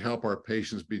can do to help our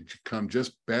patients become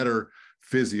just better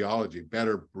physiology,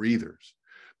 better breathers.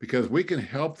 Because we can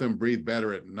help them breathe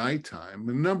better at nighttime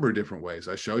in a number of different ways.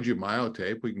 I showed you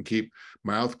myotape. We can keep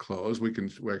mouth closed.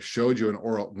 I showed you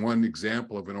one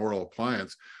example of an oral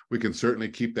appliance. We can certainly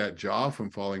keep that jaw from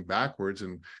falling backwards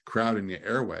and crowding the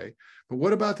airway. But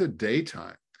what about the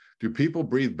daytime? Do people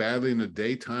breathe badly in the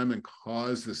daytime and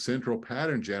cause the central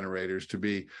pattern generators to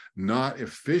be not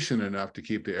efficient enough to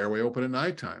keep the airway open at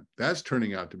nighttime? That's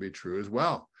turning out to be true as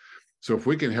well. So if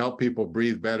we can help people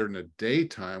breathe better in the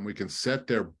daytime, we can set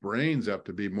their brains up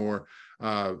to be more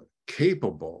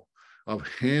capable of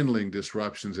handling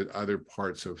disruptions in other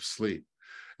parts of sleep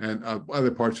and other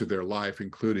parts of their life,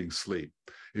 including sleep.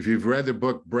 If you've read the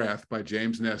book Breath by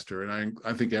James Nestor, and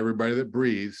I think everybody that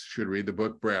breathes should read the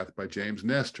book Breath by James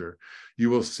Nestor,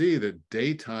 you will see that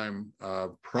daytime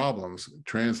problems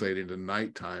translate into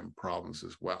nighttime problems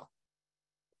as well.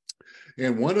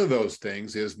 And one of those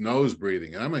things is nose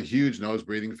breathing. And I'm a huge nose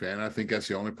breathing fan. I think that's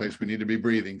the only place we need to be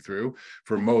breathing through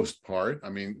for most part. I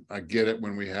mean, I get it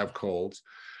when we have colds,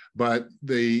 but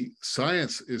the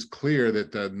science is clear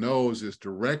that the nose is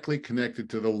directly connected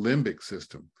to the limbic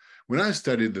system. When I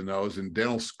studied the nose in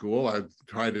dental school, I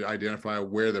tried to identify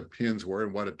where the pins were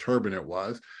and what a turbinate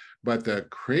was. But the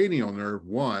cranial nerve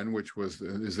 1, which is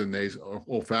the nasal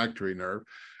olfactory nerve,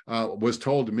 was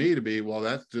told to me to be, well,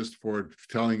 that's just for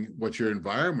telling what your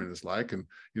environment is like and,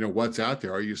 what's out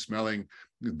there. Are you smelling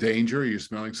danger? Are you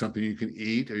smelling something you can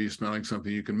eat? Are you smelling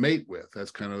something you can mate with?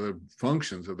 That's kind of the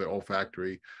functions of the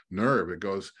olfactory nerve. It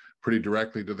goes pretty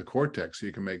directly to the cortex, so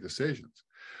you can make decisions.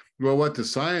 Well, what the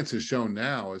science has shown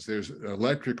now is there's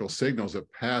electrical signals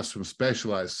that pass from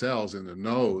specialized cells in the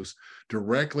nose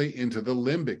directly into the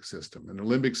limbic system. And the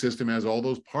limbic system has all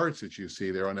those parts that you see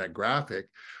there on that graphic.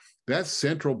 That's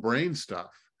central brain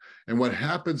stuff. And what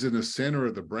happens in the center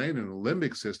of the brain in the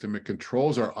limbic system, it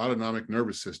controls our autonomic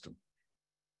nervous system.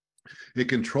 It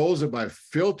controls it by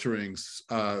filtering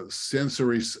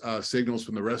sensory signals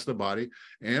from the rest of the body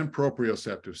and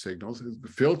proprioceptive signals. It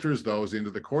filters those into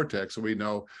the cortex so we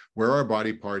know where our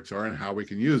body parts are and how we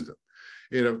can use them.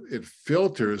 It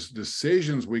filters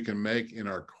decisions we can make in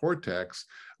our cortex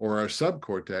or our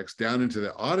subcortex down into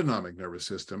the autonomic nervous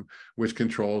system, which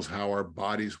controls how our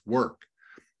bodies work.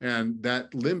 And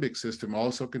that limbic system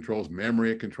also controls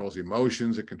memory, it controls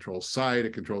emotions, it controls sight,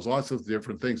 it controls lots of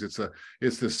different things. It's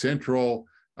the central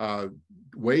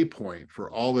waypoint for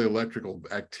all the electrical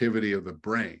activity of the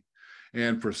brain.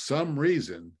 And for some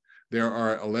reason, there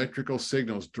are electrical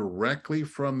signals directly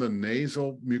from the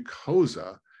nasal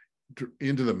mucosa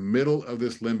into the middle of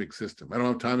this limbic system. I don't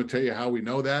have time to tell you how we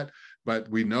know that, but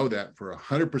we know that for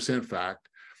 100% fact.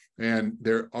 And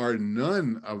there are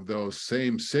none of those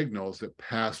same signals that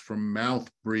pass from mouth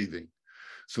breathing.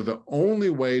 So the only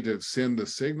way to send the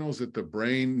signals that the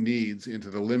brain needs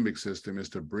into the limbic system is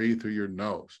to breathe through your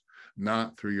nose,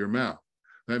 not through your mouth.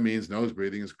 That means nose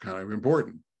breathing is kind of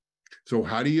important. So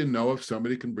how do you know if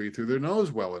somebody can breathe through their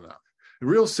nose well enough?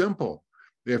 Real simple.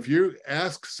 If you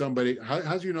ask somebody,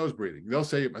 how's your nose breathing? They'll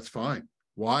say, that's fine.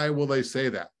 Why will they say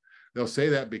that? They'll say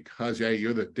that because, yeah,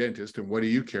 you're the dentist, and what do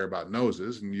you care about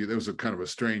noses? And there was a kind of a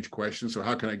strange question. So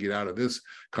how can I get out of this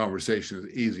conversation as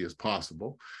easy as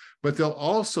possible? But they'll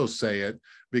also say it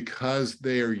because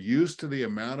they are used to the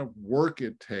amount of work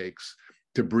it takes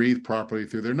to breathe properly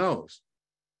through their nose.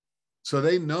 So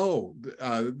they know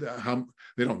how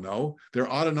they don't know.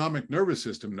 Their autonomic nervous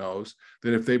system knows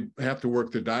that if they have to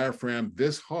work the diaphragm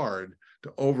this hard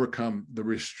to overcome the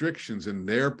restrictions in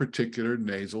their particular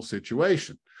nasal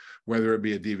situation, whether it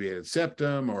be a deviated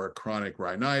septum or a chronic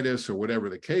rhinitis or whatever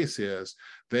the case is,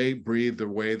 they breathe the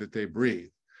way that they breathe.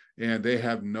 And they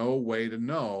have no way to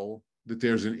know that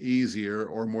there's an easier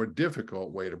or more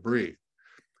difficult way to breathe.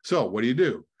 So what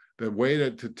do? The way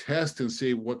to test and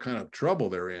see what kind of trouble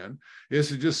they're in is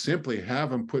to just simply have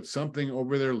them put something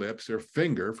over their lips, their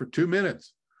finger, for 2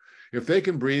 minutes. If they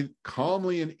can breathe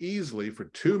calmly and easily for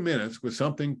 2 minutes with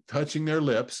something touching their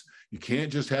lips, you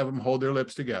can't just have them hold their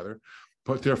lips together,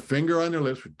 put their finger on their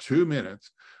lips for 2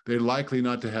 minutes, they're likely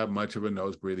not to have much of a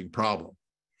nose breathing problem.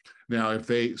 Now, if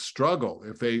they struggle,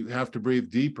 if they have to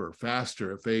breathe deeper,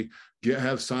 faster, if they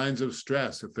have signs of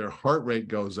stress, if their heart rate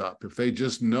goes up, if they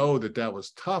just know that that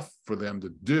was tough for them to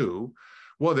do,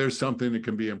 well, there's something that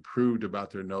can be improved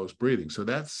about their nose breathing. So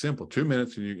that's simple, 2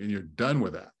 minutes and you're done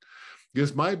with that.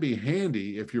 This might be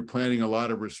handy if you're planning a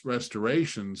lot of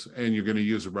restorations and you're going to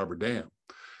use a rubber dam.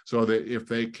 So that if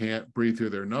they can't breathe through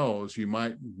their nose, you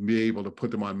might be able to put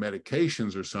them on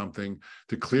medications or something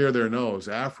to clear their nose.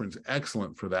 Afrin's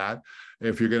excellent for that.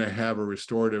 If you're going to have a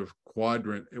restorative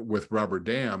quadrant with rubber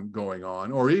dam going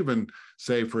on, or even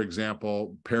say, for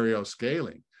example,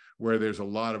 perioscaling, where there's a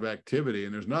lot of activity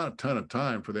and there's not a ton of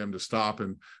time for them to stop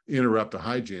and interrupt the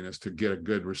hygienist to get a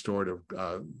good restorative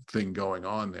thing going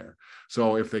on there.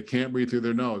 So if they can't breathe through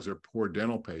their nose, they're poor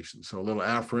dental patients. So a little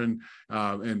Afrin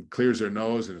and clears their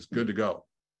nose and it's good to go.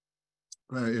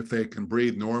 If they can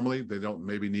breathe normally, they don't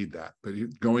maybe need that. But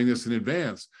going this in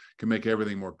advance can make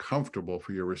everything more comfortable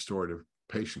for your restorative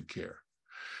patient care.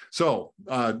 So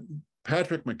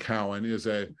Patrick McCowan is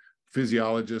a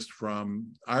physiologist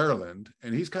from Ireland,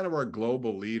 and he's kind of our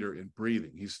global leader in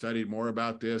breathing. He's studied more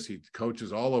about this. He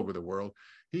coaches all over the world.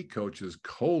 He coaches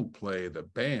Coldplay, the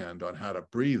band, on how to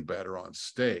breathe better on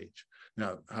stage.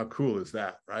 Now, how cool is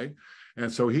that, right?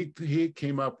 And so he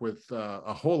came up with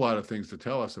a whole lot of things to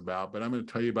tell us about, but I'm going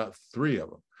to tell you about 3 of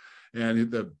them.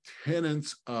 And the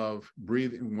tenets of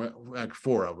breathing, like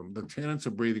 4 of them, the tenets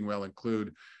of breathing well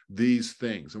include these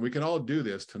things. And we can all do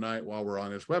this tonight while we're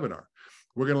on this webinar.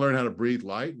 We're going to learn how to breathe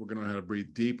light, we're going to learn how to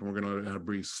breathe deep, and we're going to learn how to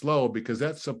breathe slow, because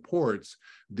that supports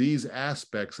these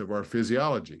aspects of our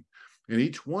physiology. And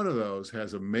each one of those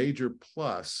has a major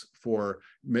plus for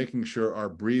making sure our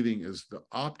breathing is the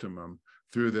optimum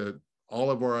through all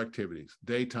of our activities,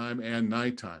 daytime and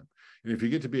nighttime. And if you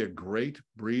get to be a great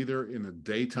breather in the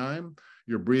daytime,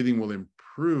 your breathing will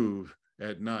improve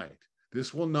at night.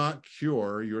 This will not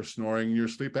cure your snoring and your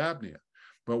sleep apnea.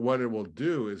 But what it will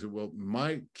do is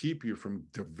might keep you from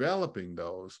developing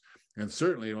those, and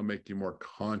certainly it'll make you more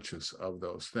conscious of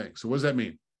those things. So what does that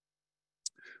mean?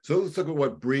 So let's look at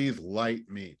what breathe light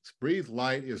means. Breathe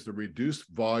light is the reduced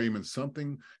volume in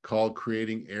something called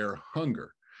creating air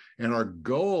hunger. And our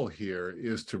goal here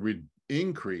is to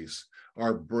increase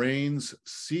our brain's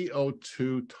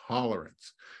CO2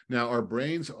 tolerance. Now, our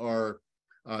brains are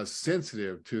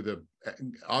sensitive to the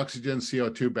oxygen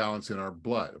CO2 balance in our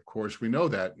blood. Of course, we know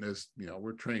that, as you know,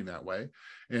 we're trained that way.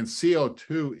 And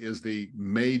CO2 is the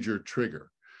major trigger.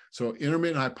 So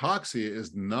intermittent hypoxia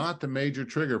is not the major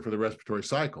trigger for the respiratory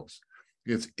cycles.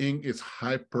 It's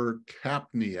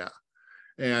hypercapnia.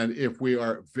 And if we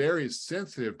are very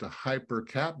sensitive to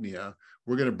hypercapnia,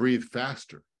 we're going to breathe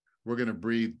faster. We're going to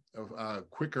breathe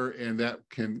quicker, and that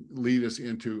can lead us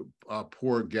into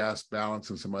poor gas balance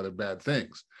and some other bad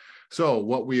things. So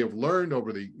what we have learned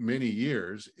over the many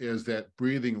years is that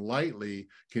breathing lightly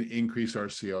can increase our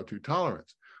CO2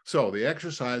 tolerance. So the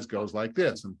exercise goes like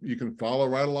this, and you can follow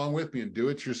right along with me and do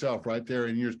it yourself right there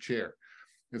in your chair.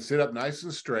 And sit up nice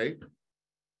and straight.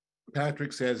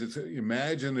 Patrick says,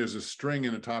 imagine there's a string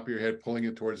in the top of your head pulling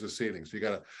it towards the ceiling. So you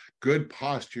got a good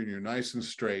posture and you're nice and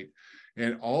straight.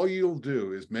 And all you'll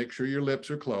do is make sure your lips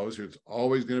are closed. There's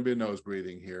always going to be nose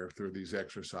breathing here through these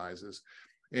exercises.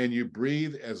 And you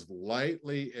breathe as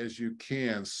lightly as you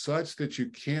can, such that you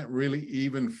can't really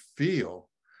even feel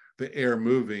the air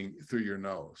moving through your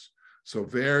nose. So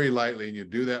very lightly, and you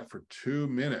do that for 2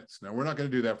 minutes. Now, we're not going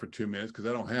to do that for 2 minutes because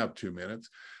I don't have 2 minutes,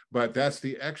 but that's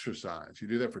the exercise. You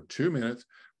do that for 2 minutes,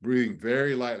 breathing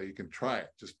very lightly. You can try it,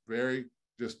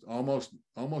 just almost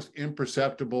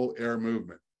imperceptible air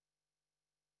movement.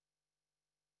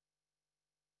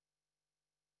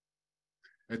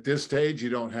 At this stage, you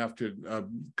don't have to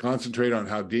concentrate on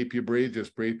how deep you breathe,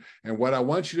 just breathe. And what I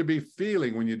want you to be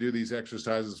feeling when you do these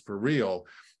exercises for real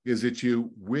is that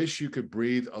you wish you could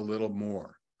breathe a little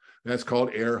more. That's called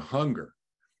air hunger.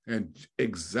 And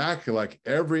exactly like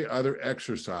every other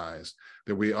exercise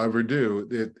that we ever do,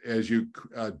 that as you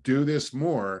do this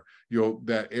more,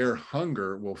 that air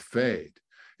hunger will fade.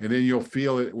 And then you'll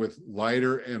feel it with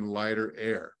lighter and lighter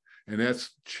air. And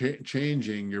that's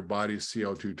changing your body's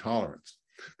CO2 tolerance.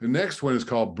 The next one is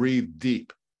called breathe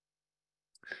deep.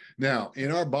 Now,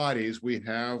 in our bodies, we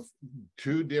have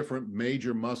two different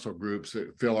major muscle groups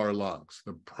that fill our lungs.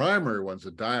 The primary one's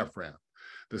the diaphragm.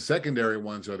 The secondary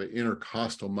ones are the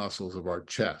intercostal muscles of our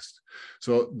chest.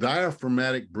 So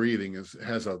diaphragmatic breathing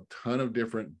has a ton of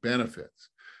different benefits.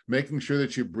 Making sure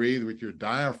that you breathe with your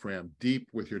diaphragm, deep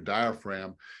with your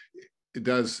diaphragm, it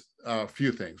does a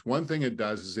few things. One thing it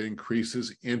does is it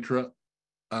increases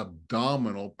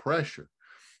intra-abdominal pressure.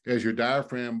 As your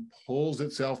diaphragm pulls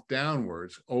itself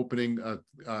downwards, opening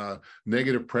a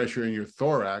negative pressure in your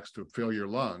thorax to fill your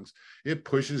lungs, it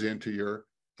pushes into your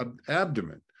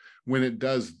abdomen. When it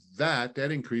does that,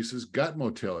 that increases gut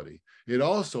motility. It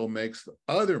also makes the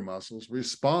other muscles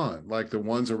respond, like the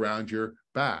ones around your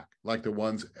back, like the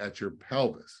ones at your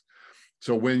pelvis.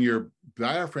 So when your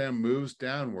diaphragm moves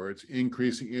downwards,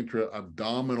 increasing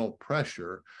intra-abdominal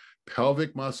pressure,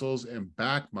 pelvic muscles and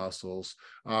back muscles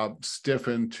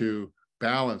stiffen to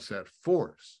balance that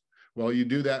force. Well, you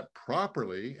do that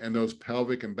properly, and those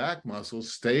pelvic and back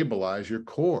muscles stabilize your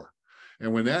core.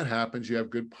 And when that happens, you have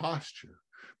good posture.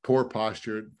 Poor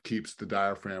posture keeps the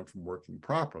diaphragm from working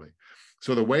properly.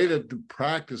 So the way to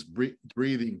practice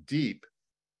breathing deep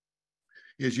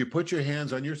is you put your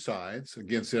hands on your sides.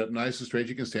 Again, sit up nice and straight.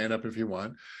 You can stand up if you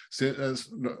want. Sit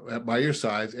by your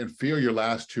sides and feel your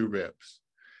last two ribs.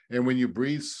 And when you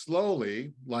breathe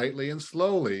slowly, lightly and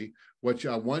slowly, what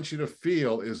I want you to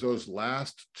feel is those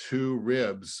last two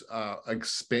ribs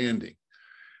expanding.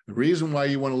 The reason why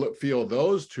you want to feel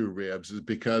those two ribs is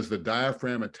because the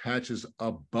diaphragm attaches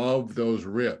above those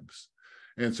ribs.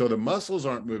 And so the muscles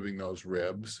aren't moving those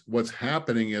ribs. What's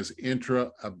happening is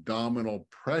intra-abdominal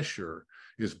pressure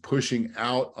is pushing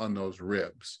out on those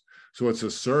ribs. So it's a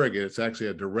surrogate. It's actually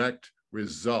a direct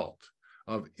result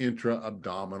of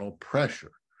intra-abdominal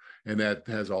pressure. And that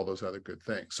has all those other good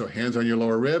things. So hands on your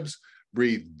lower ribs,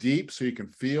 breathe deep so you can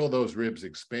feel those ribs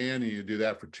expand, and you do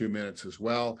that for 2 minutes as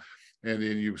well. And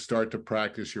then you start to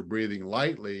practice your breathing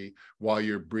lightly while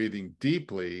you're breathing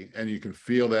deeply, and you can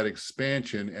feel that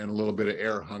expansion and a little bit of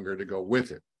air hunger to go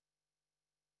with it.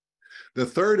 The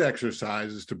third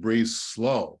exercise is to breathe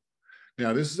slow.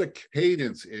 Now, this is a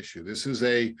cadence issue. This is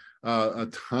a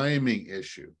timing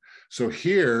issue. So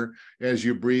here, as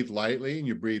you breathe lightly and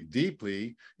you breathe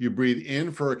deeply, you breathe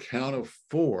in for a count of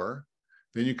 4,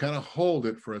 then you kind of hold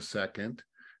it for a second,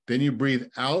 Then you breathe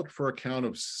out for a count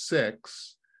of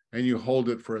 6, and you hold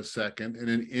it for a second, and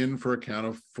then in for a count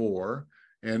of 4,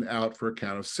 and out for a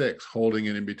count of 6, holding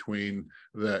it in between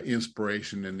the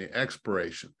inspiration and the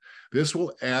expiration. This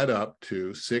will add up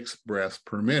to 6 breaths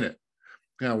per minute.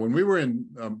 Now, when we were in,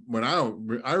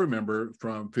 I remember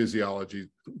from physiology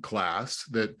class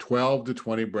that 12 to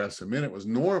 20 breaths a minute was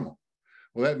normal.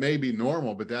 Well, that may be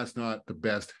normal, but that's not the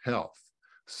best health.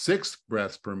 6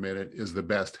 breaths per minute is the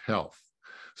best health.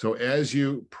 So as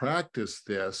you practice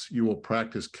this, you will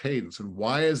practice cadence. And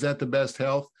why is that the best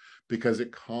health? Because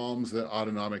it calms the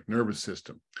autonomic nervous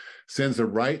system, sends the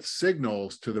right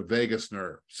signals to the vagus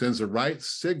nerve, sends the right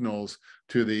signals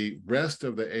to the rest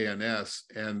of the ANS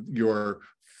and your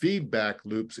feedback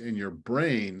loops in your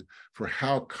brain for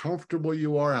how comfortable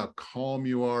you are, how calm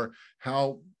you are,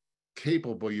 how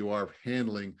capable you are of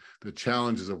handling the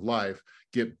challenges of life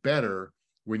get better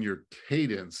when your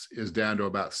cadence is down to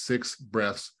about 6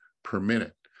 breaths per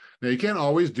minute. Now, you can't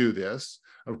always do this.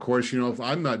 Of course, if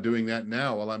I'm not doing that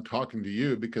now while I'm talking to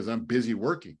you because I'm busy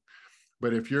working.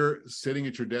 But if you're sitting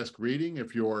at your desk reading,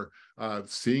 if you're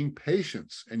seeing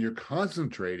patients and you're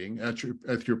concentrating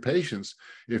at your patients,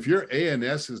 if your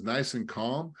ANS is nice and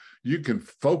calm, you can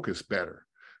focus better.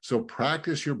 So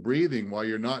practice your breathing while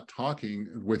you're not talking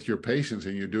with your patients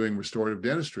and you're doing restorative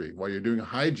dentistry, while you're doing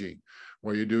hygiene,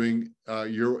 while you're doing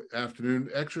your afternoon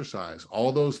exercise.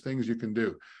 All those things you can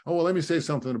do. Oh, well, let me say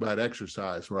something about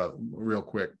exercise real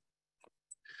quick.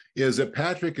 Is that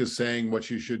Patrick is saying what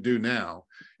you should do now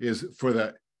is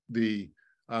for the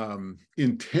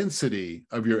intensity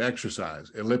of your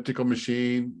exercise, elliptical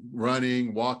machine,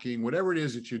 running, walking, whatever it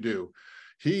is that you do.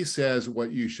 He says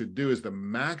what you should do is the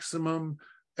maximum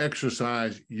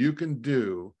exercise you can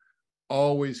do,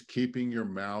 always keeping your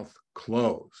mouth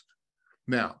closed.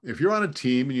 Now, if you're on a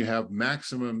team and you have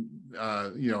maximum,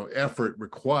 effort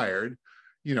required,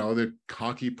 the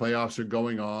hockey playoffs are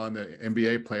going on, the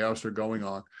NBA playoffs are going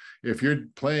on. If you're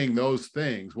playing those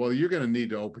things, well, you're going to need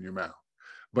to open your mouth.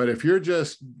 But if you're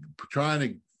just trying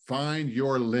to find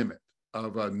your limit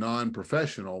of a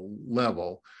non-professional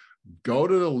level, go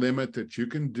to the limit that you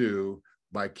can do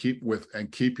by keep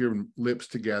your lips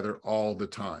together all the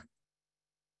time.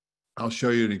 I'll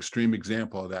show you an extreme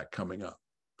example of that coming up.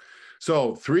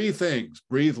 So 3 things: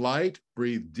 breathe light,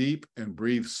 breathe deep, and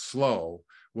breathe slow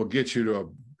will get you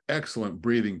to excellent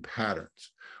breathing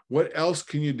patterns. What else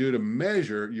can you do to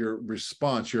measure your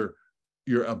response,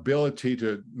 your ability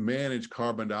to manage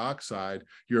carbon dioxide,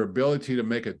 your ability to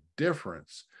make a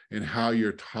difference in how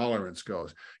your tolerance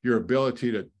goes, your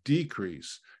ability to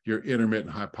decrease your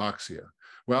intermittent hypoxia?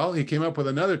 Well, he came up with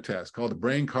another test called the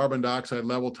brain carbon dioxide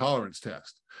level tolerance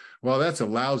test. Well, that's a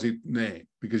lousy name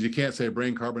because you can't say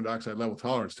brain carbon dioxide level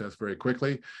tolerance test very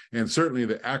quickly. And certainly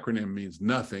the acronym means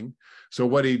nothing. So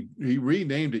what he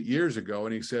renamed it years ago,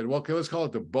 and he said, well, okay, let's call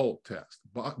it the BOLT test,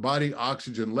 body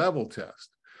oxygen level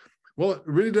test. Well, it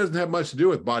really doesn't have much to do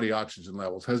with body oxygen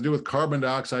levels. It has to do with carbon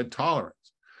dioxide tolerance.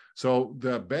 So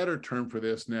the better term for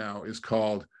this now is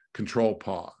called control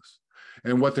pause.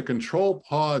 And what the control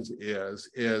pause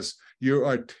is you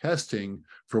are testing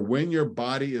for when your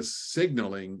body is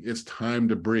signaling it's time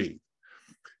to breathe.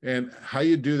 And how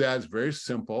you do that is very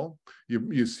simple.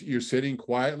 You're sitting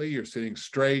quietly, you're sitting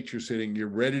straight, you're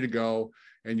ready to go,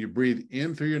 and you breathe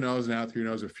in through your nose and out through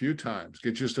your nose a few times.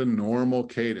 Get just a normal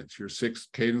cadence, your 6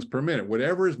 cadence per minute.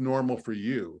 Whatever is normal for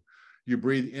you, you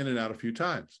breathe in and out a few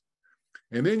times.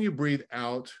 And then you breathe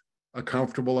out a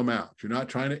comfortable amount. You're not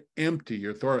trying to empty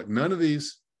your thorax. None of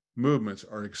these movements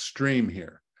are extreme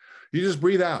here. You just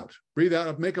breathe out,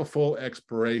 make a full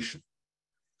expiration.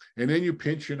 And then you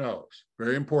pinch your nose.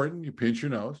 Very important, you pinch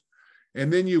your nose.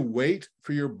 And then you wait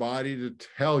for your body to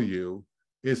tell you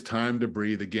it's time to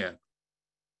breathe again.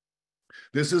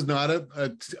 This is not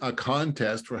a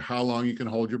contest for how long you can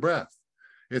hold your breath.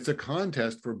 It's a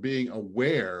contest for being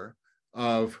aware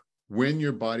of when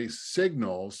your body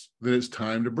signals that it's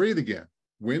time to breathe again.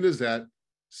 When does that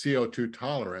CO2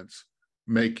 tolerance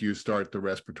make you start the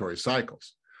respiratory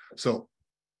cycles? So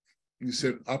you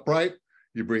sit upright,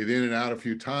 you breathe in and out a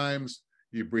few times,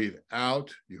 you breathe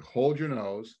out, you hold your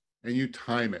nose, and you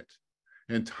time it.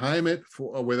 And time it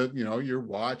with your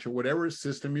watch or whatever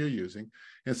system you're using,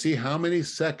 and see how many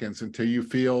seconds until you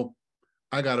feel,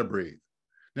 I gotta breathe.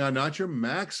 Now, not your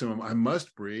maximum, I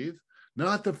must breathe,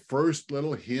 not the first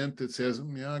little hint that says,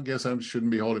 I guess I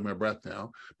shouldn't be holding my breath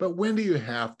now, but when do you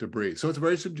have to breathe? So it's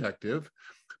very subjective,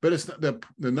 but it's not,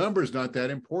 the number is not that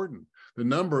important. The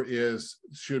number you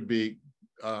should be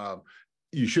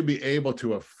able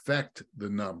to affect the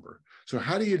number. So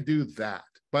how do you do that?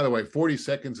 By the way, 40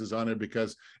 seconds is on it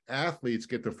because athletes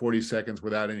get to 40 seconds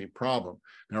without any problem.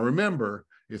 Now remember,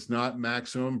 It's not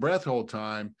maximum breath hold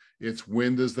time. It's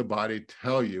when does the body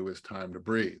tell you it's time to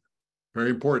breathe. Very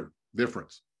important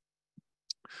difference.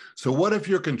 So what if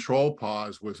your control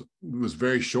pause was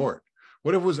very short?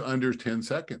 What if it was under 10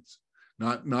 seconds?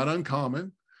 Not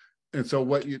uncommon. And so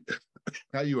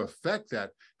how you affect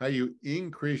that, how you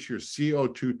increase your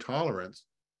CO2 tolerance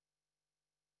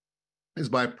is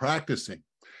by practicing.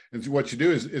 And so what you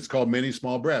do is, it's called many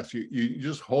small breaths. You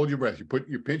just hold your breath.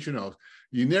 You pinch your nose.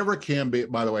 You never can be,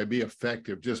 by the way, be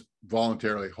effective just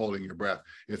voluntarily holding your breath.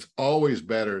 It's always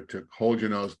better to hold your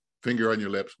nose, finger on your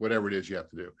lips, whatever it is you have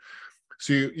to do.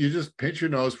 So you just pinch your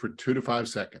nose for 2 to 5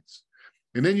 seconds.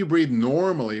 And then you breathe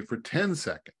normally for 10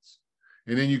 seconds.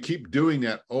 And then you keep doing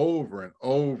that over and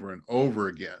over and over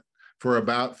again for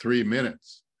about 3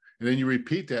 minutes. And then you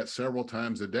repeat that several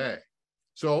times a day.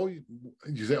 So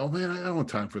you say, oh man, I don't have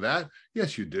time for that.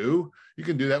 Yes, you do. You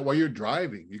can do that while you're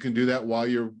driving. You can do that while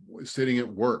you're sitting at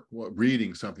work,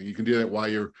 reading something. You can do that while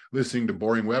you're listening to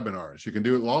boring webinars. You can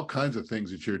do all kinds of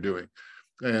things that you're doing.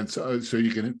 And so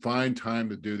you can find time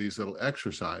to do these little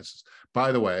exercises.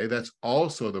 By the way, that's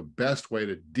also the best way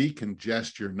to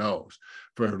decongest your nose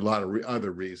for a lot of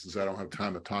other reasons I don't have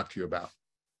time to talk to you about.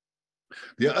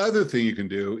 The other thing you can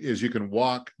do is you can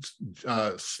walk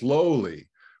slowly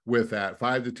with that.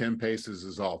 5 to 10 paces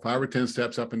is all. 5 or 10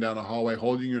 steps up and down the hallway,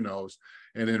 holding your nose,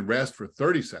 and then rest for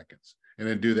 30 seconds. And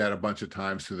then do that a bunch of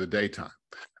times through the daytime.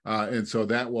 And so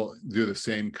that will do the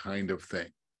same kind of thing.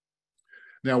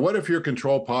 Now, what if your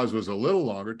control pause was a little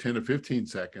longer, 10 to 15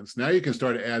 seconds? Now you can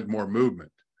start to add more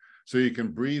movement. So you can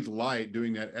breathe light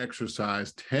doing that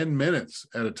exercise 10 minutes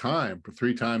at a time for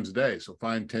 3 times a day. So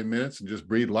find 10 minutes and just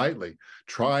breathe lightly.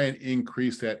 Try and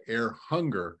increase that air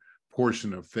hunger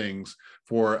portion of things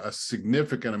for a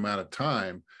significant amount of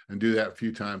time and do that a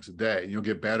few times a day. And you'll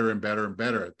get better and better and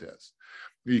better at this.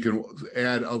 You can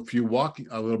add a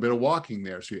little bit of walking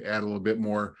there. So you add a little bit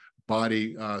more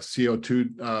body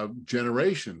CO2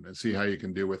 generation and see how you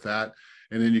can do with that.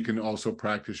 And then you can also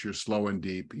practice your slow and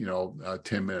deep,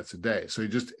 10 minutes a day. So you're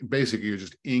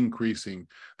just increasing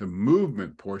the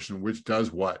movement portion, which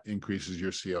does what? Increases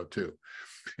your CO2.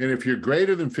 And if you're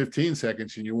greater than 15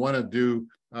 seconds and you want to do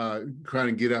kind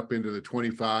of get up into the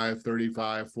 25,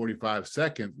 35, 45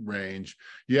 second range,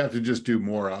 you have to just do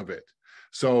more of it.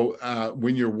 So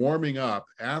when you're warming up,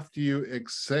 after you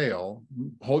exhale,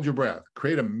 hold your breath,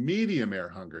 create a medium air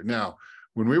hunger. Now,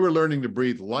 when we were learning to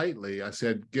breathe lightly, I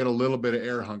said, get a little bit of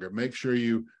air hunger. Make sure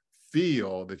you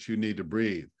feel that you need to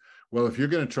breathe. Well, if you're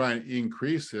going to try and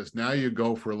increase this, now you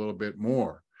go for a little bit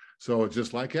more. So it's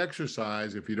just like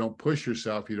exercise. If you don't push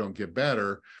yourself, you don't get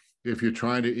better. If you're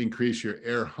trying to increase your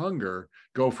air hunger,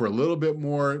 go for a little bit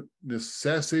more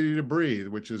necessity to breathe,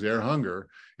 which is air hunger,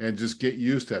 and just get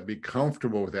used to that. Be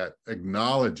comfortable with that.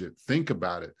 Acknowledge it. Think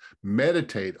about it.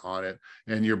 Meditate on it,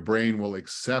 and your brain will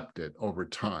accept it over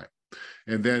time.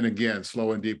 And then again,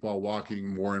 slow and deep while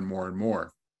walking more and more and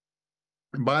more.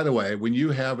 And by the way, when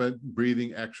you have a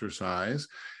breathing exercise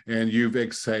and you've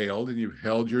exhaled and you've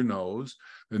held your nose,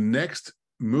 the next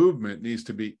movement needs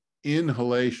to be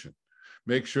inhalation.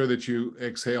 Make sure that you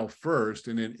exhale first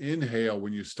and then inhale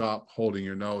when you stop holding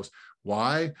your nose.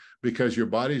 Why? Because your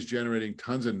body's generating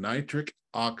tons of nitric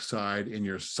oxide in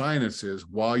your sinuses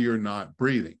while you're not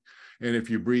breathing. And if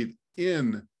you breathe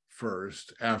in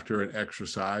first after an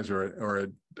exercise or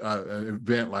an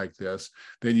event like this,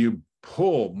 then you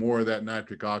pull more of that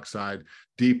nitric oxide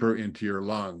deeper into your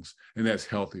lungs, and that's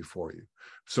healthy for you.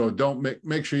 So don't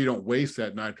make sure you don't waste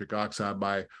that nitric oxide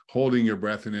by holding your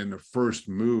breath and in the first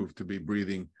move to be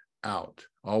breathing out.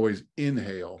 Always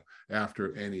inhale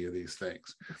after any of these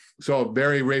things. So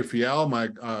Barry Raphael, my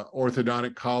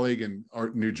orthodontic colleague in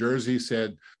New Jersey,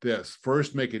 said this: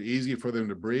 first, make it easy for them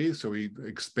to breathe. So he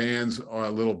expands our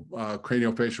little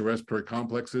craniofacial respiratory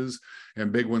complexes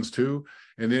and big ones too.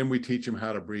 And then we teach them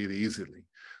how to breathe easily.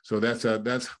 So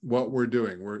that's what we're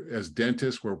doing. We're, as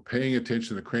dentists, we're paying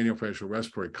attention to the craniofacial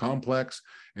respiratory complex,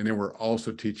 and then we're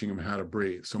also teaching them how to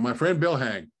breathe. So my friend Bill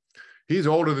Hang, he's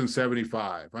older than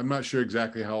 75. I'm not sure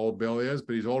exactly how old Bill is,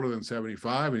 but he's older than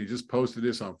 75, and he just posted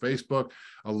this on Facebook.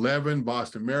 11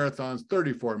 Boston marathons,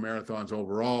 34 marathons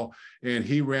overall, and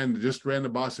he just ran the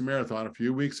Boston Marathon a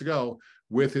few weeks ago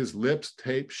with his lips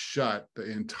taped shut the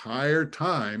entire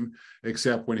time,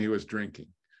 except when he was drinking.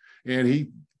 And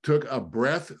he took a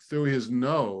breath through his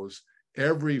nose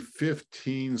every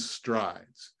 15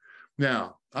 strides.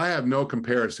 Now, I have no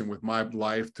comparison with my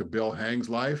life to Bill Hang's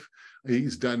life.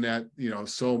 He's done that,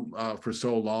 for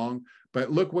so long.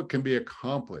 But look what can be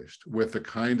accomplished with the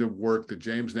kind of work that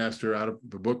James Nestor, out of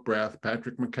the book Breath,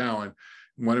 Patrick McCowan,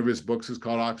 one of his books is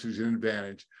called Oxygen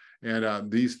Advantage,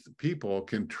 And these people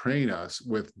can train us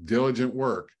with diligent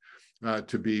work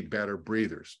to be better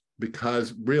breathers.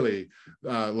 Because really,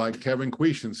 like Kevin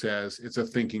Quishan says, it's a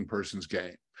thinking person's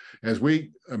game. As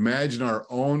we imagine our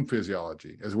own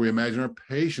physiology, as we imagine our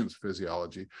patient's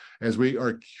physiology, as we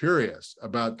are curious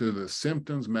about do the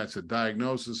symptoms match the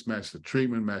diagnosis, match the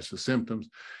treatment, match the symptoms,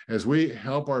 as we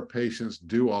help our patients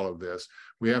do all of this,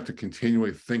 we have to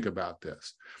continually think about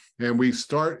this. And we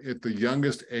start at the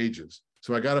youngest ages.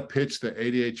 So I got to pitch the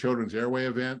 88 Children's Airway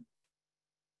event.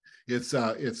 It's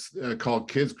called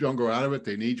Kids Don't Go Out of It.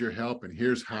 They Need Your Help. And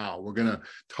here's how. We're going to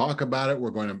talk about it.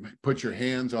 We're going to put your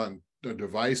hands on the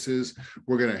devices.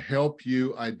 We're going to help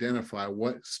you identify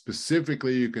what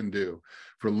specifically you can do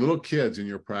for little kids in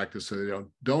your practice so they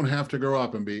don't have to grow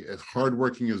up and be as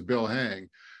hardworking as Bill Hang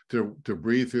to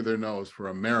breathe through their nose for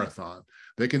a marathon.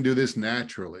 They can do this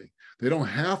naturally. They don't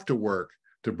have to work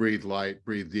to breathe light,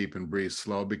 breathe deep, and breathe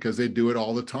slow because they do it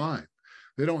all the time.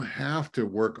 They don't have to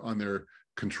work on their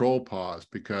control pause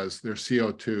because their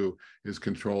CO2 is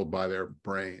controlled by their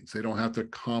brains. They don't have to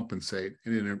compensate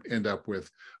and end up with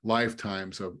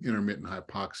lifetimes of intermittent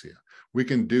hypoxia. We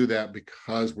can do that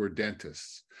because we're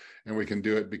dentists, and we can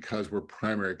do it because we're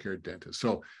primary care dentists.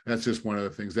 So that's just one of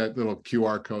the things. That little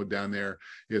QR code down there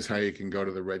is how you can go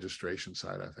to the registration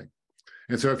site, I think.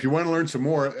 And so if you want to learn some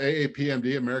more,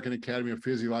 AAPMD, American Academy of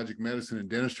Physiologic Medicine and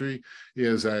Dentistry,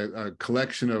 is a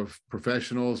collection of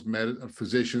professionals,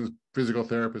 physicians, physical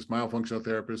therapists, myofunctional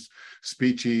therapists,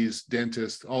 speechies,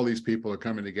 dentists. All these people are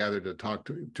coming together to talk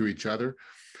to each other.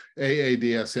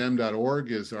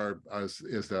 AADSM.org is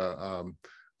the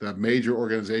major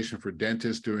organization for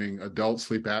dentists doing adult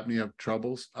sleep apnea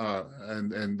troubles.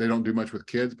 And they don't do much with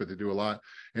kids, but they do a lot.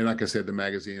 And like I said, the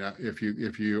magazine,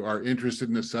 if you are interested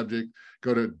in this subject,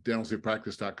 go to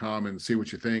dentalsleeppractice.com and see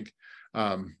what you think.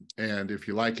 And if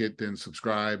you like it, then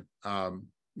subscribe,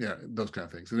 those kind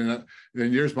of things. And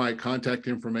then here's my contact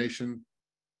information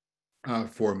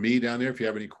for me down there. If you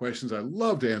have any questions, I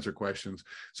love to answer questions.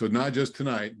 So not just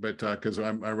tonight, but because I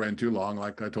ran too long,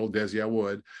 like I told Desi I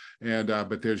would. And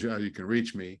but there's you can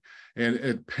reach me. And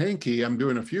at Pankey, I'm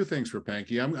doing a few things for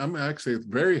Pankey. I'm actually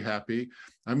very happy.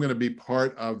 I'm going to be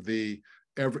part of the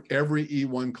every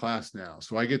E1 class now.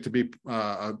 So I get to be do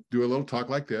a little talk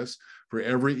like this for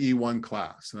every E1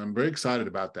 class. And I'm very excited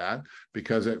about that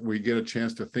because we get a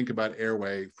chance to think about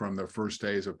Airway from the first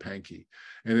days of Pankey.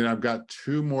 And then I've got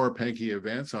 2 more Pankey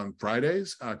events on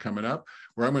Fridays coming up,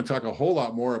 where I'm going to talk a whole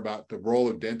lot more about the role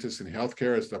of dentists in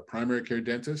healthcare as the primary care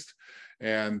dentist.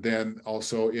 And then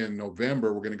also in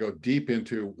November, we're going to go deep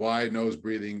into why nose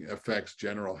breathing affects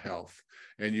general health.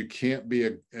 And you can't be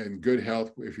in good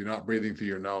health if you're not breathing through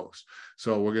your nose.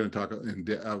 So we're going to talk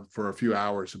for a few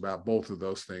hours about both of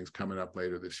those things coming up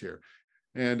later this year.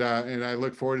 And I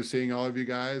look forward to seeing all of you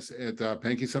guys at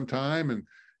Pankey sometime and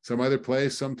some other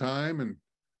place sometime. And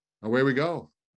away we go.